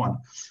single one.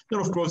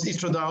 Then, of course,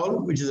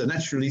 estradiol, which is a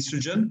natural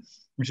estrogen,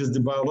 which is the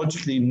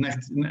biologically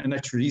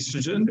natural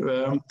estrogen,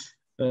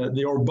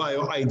 or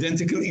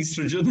bio-identical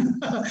estrogen,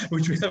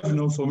 which we have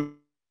known for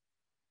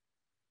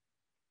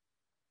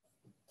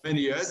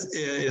many years.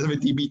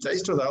 70-beta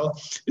estradiol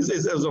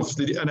is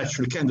obviously a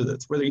natural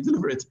candidate. Whether you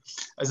deliver it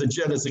as a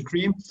gel, as a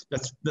cream,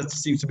 that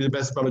seems to be the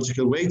best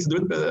biological way to do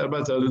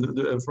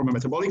it from a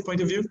metabolic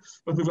point of view.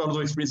 But we've got a lot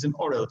of experience in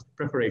oral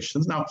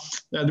preparations. Now,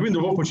 the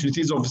window of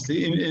opportunity is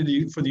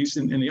obviously for the use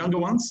in the younger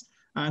ones,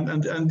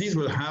 and these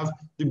will have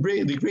the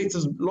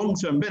greatest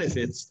long-term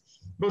benefits,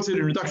 both in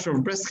the reduction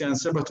of breast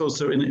cancer, but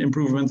also in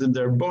improvement in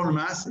their bone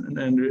mass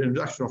and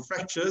reduction of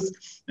fractures,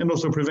 and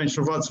also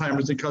prevention of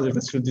Alzheimer's and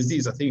cardiovascular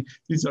disease. I think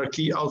these are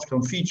key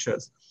outcome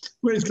features.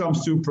 When it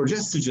comes to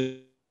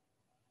progestogens,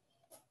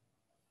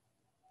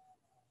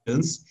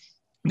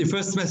 the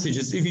first message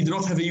is, if you do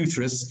not have a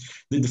uterus,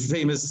 the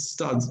famous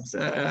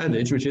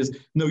adage, which is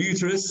no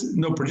uterus,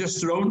 no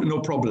progesterone,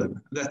 no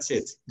problem. That's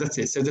it. That's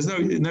it. So there's no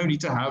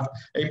need to have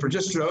a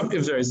progesterone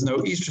if there is no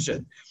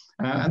estrogen.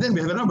 And then we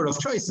have a number of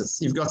choices.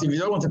 If you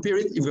don't want a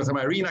period, you've got a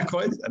Mirena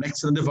coil, an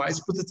excellent device,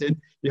 put it in.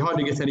 You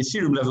hardly get any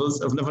serum levels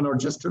of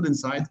levonorgestrel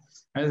inside,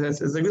 and that's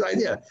a good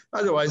idea.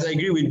 Otherwise, I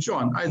agree with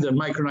John, either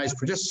micronized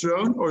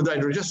progesterone or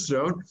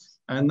dydrogesterone,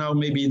 and now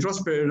maybe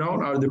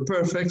drospirenone are the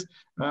perfect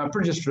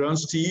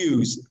progesterones to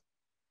use.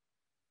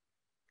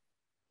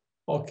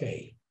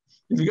 Okay.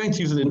 If you're going to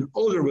use it in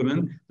older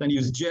women, then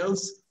use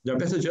gels. They're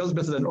better gels,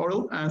 better than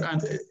oral,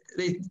 and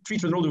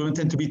treatment in older women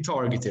tend to be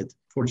targeted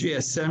for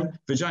GSM,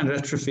 vaginal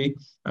atrophy,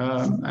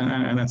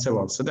 and so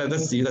on. So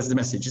that's the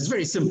message. It's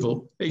very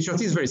simple.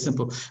 HRT is very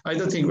simple. I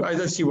don't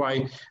see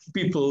why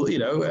people, they've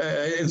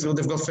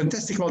got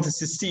fantastic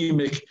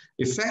multisystemic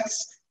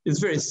effects. It's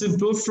very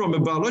simple from a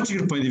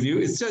biological point of view.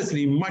 It's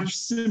certainly much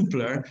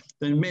simpler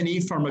than many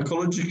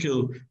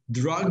pharmacological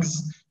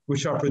drugs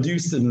which are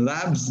produced in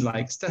labs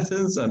like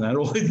statins and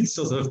all these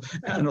sorts of,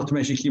 not to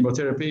mention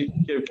chemotherapy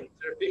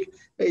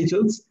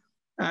agents.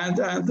 And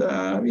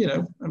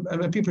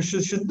people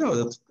should know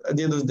that at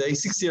the end of the day,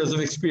 6 years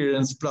of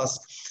experience plus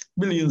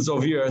millions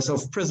of years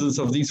of presence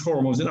of these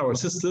hormones in our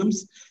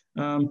systems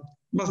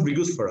must be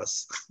good for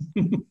us.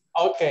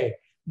 Okay,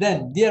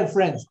 then, dear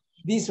friends,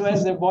 these were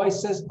the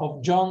voices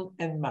of John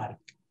and Mark.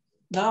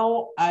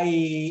 Now,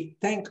 I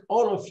thank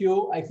all of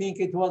you. I think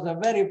it was a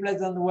very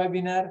pleasant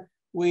webinar.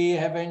 We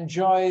have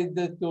enjoyed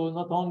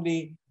not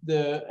only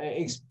the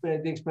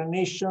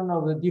explanation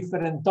of the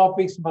different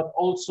topics, but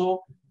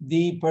also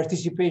the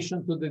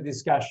participation to the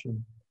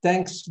discussion.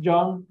 Thanks,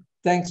 John.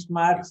 Thanks,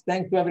 Mark.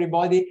 Thanks to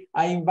everybody.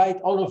 I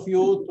invite all of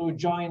you to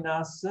join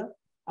us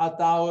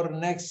at our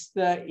next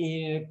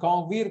virtual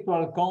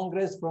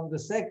Congress from the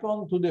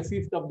 2nd to the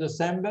 5th of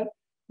December.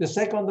 The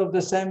 2nd of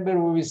December,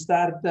 we will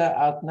start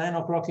at 9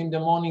 o'clock in the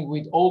morning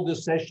with all the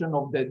session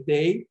of that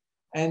day.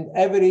 And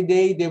every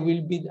day there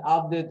will be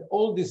added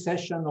all the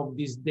session of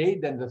this day,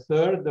 then the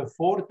 3rd, the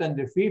 4th, and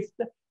the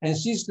 5th. And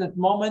since that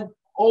moment,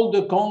 all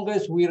the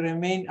Congress will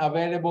remain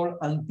available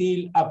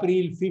until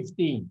April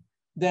 15.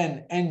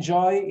 Then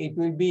enjoy, it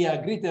will be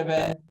a great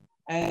event.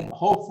 And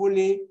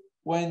hopefully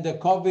when the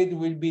COVID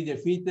will be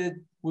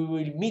defeated, we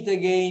will meet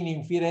again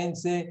in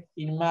Firenze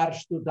in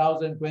March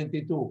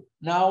 2022.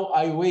 Now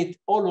I wait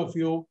all of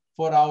you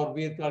for our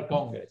virtual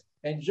Congress.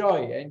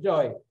 Enjoy,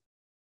 enjoy.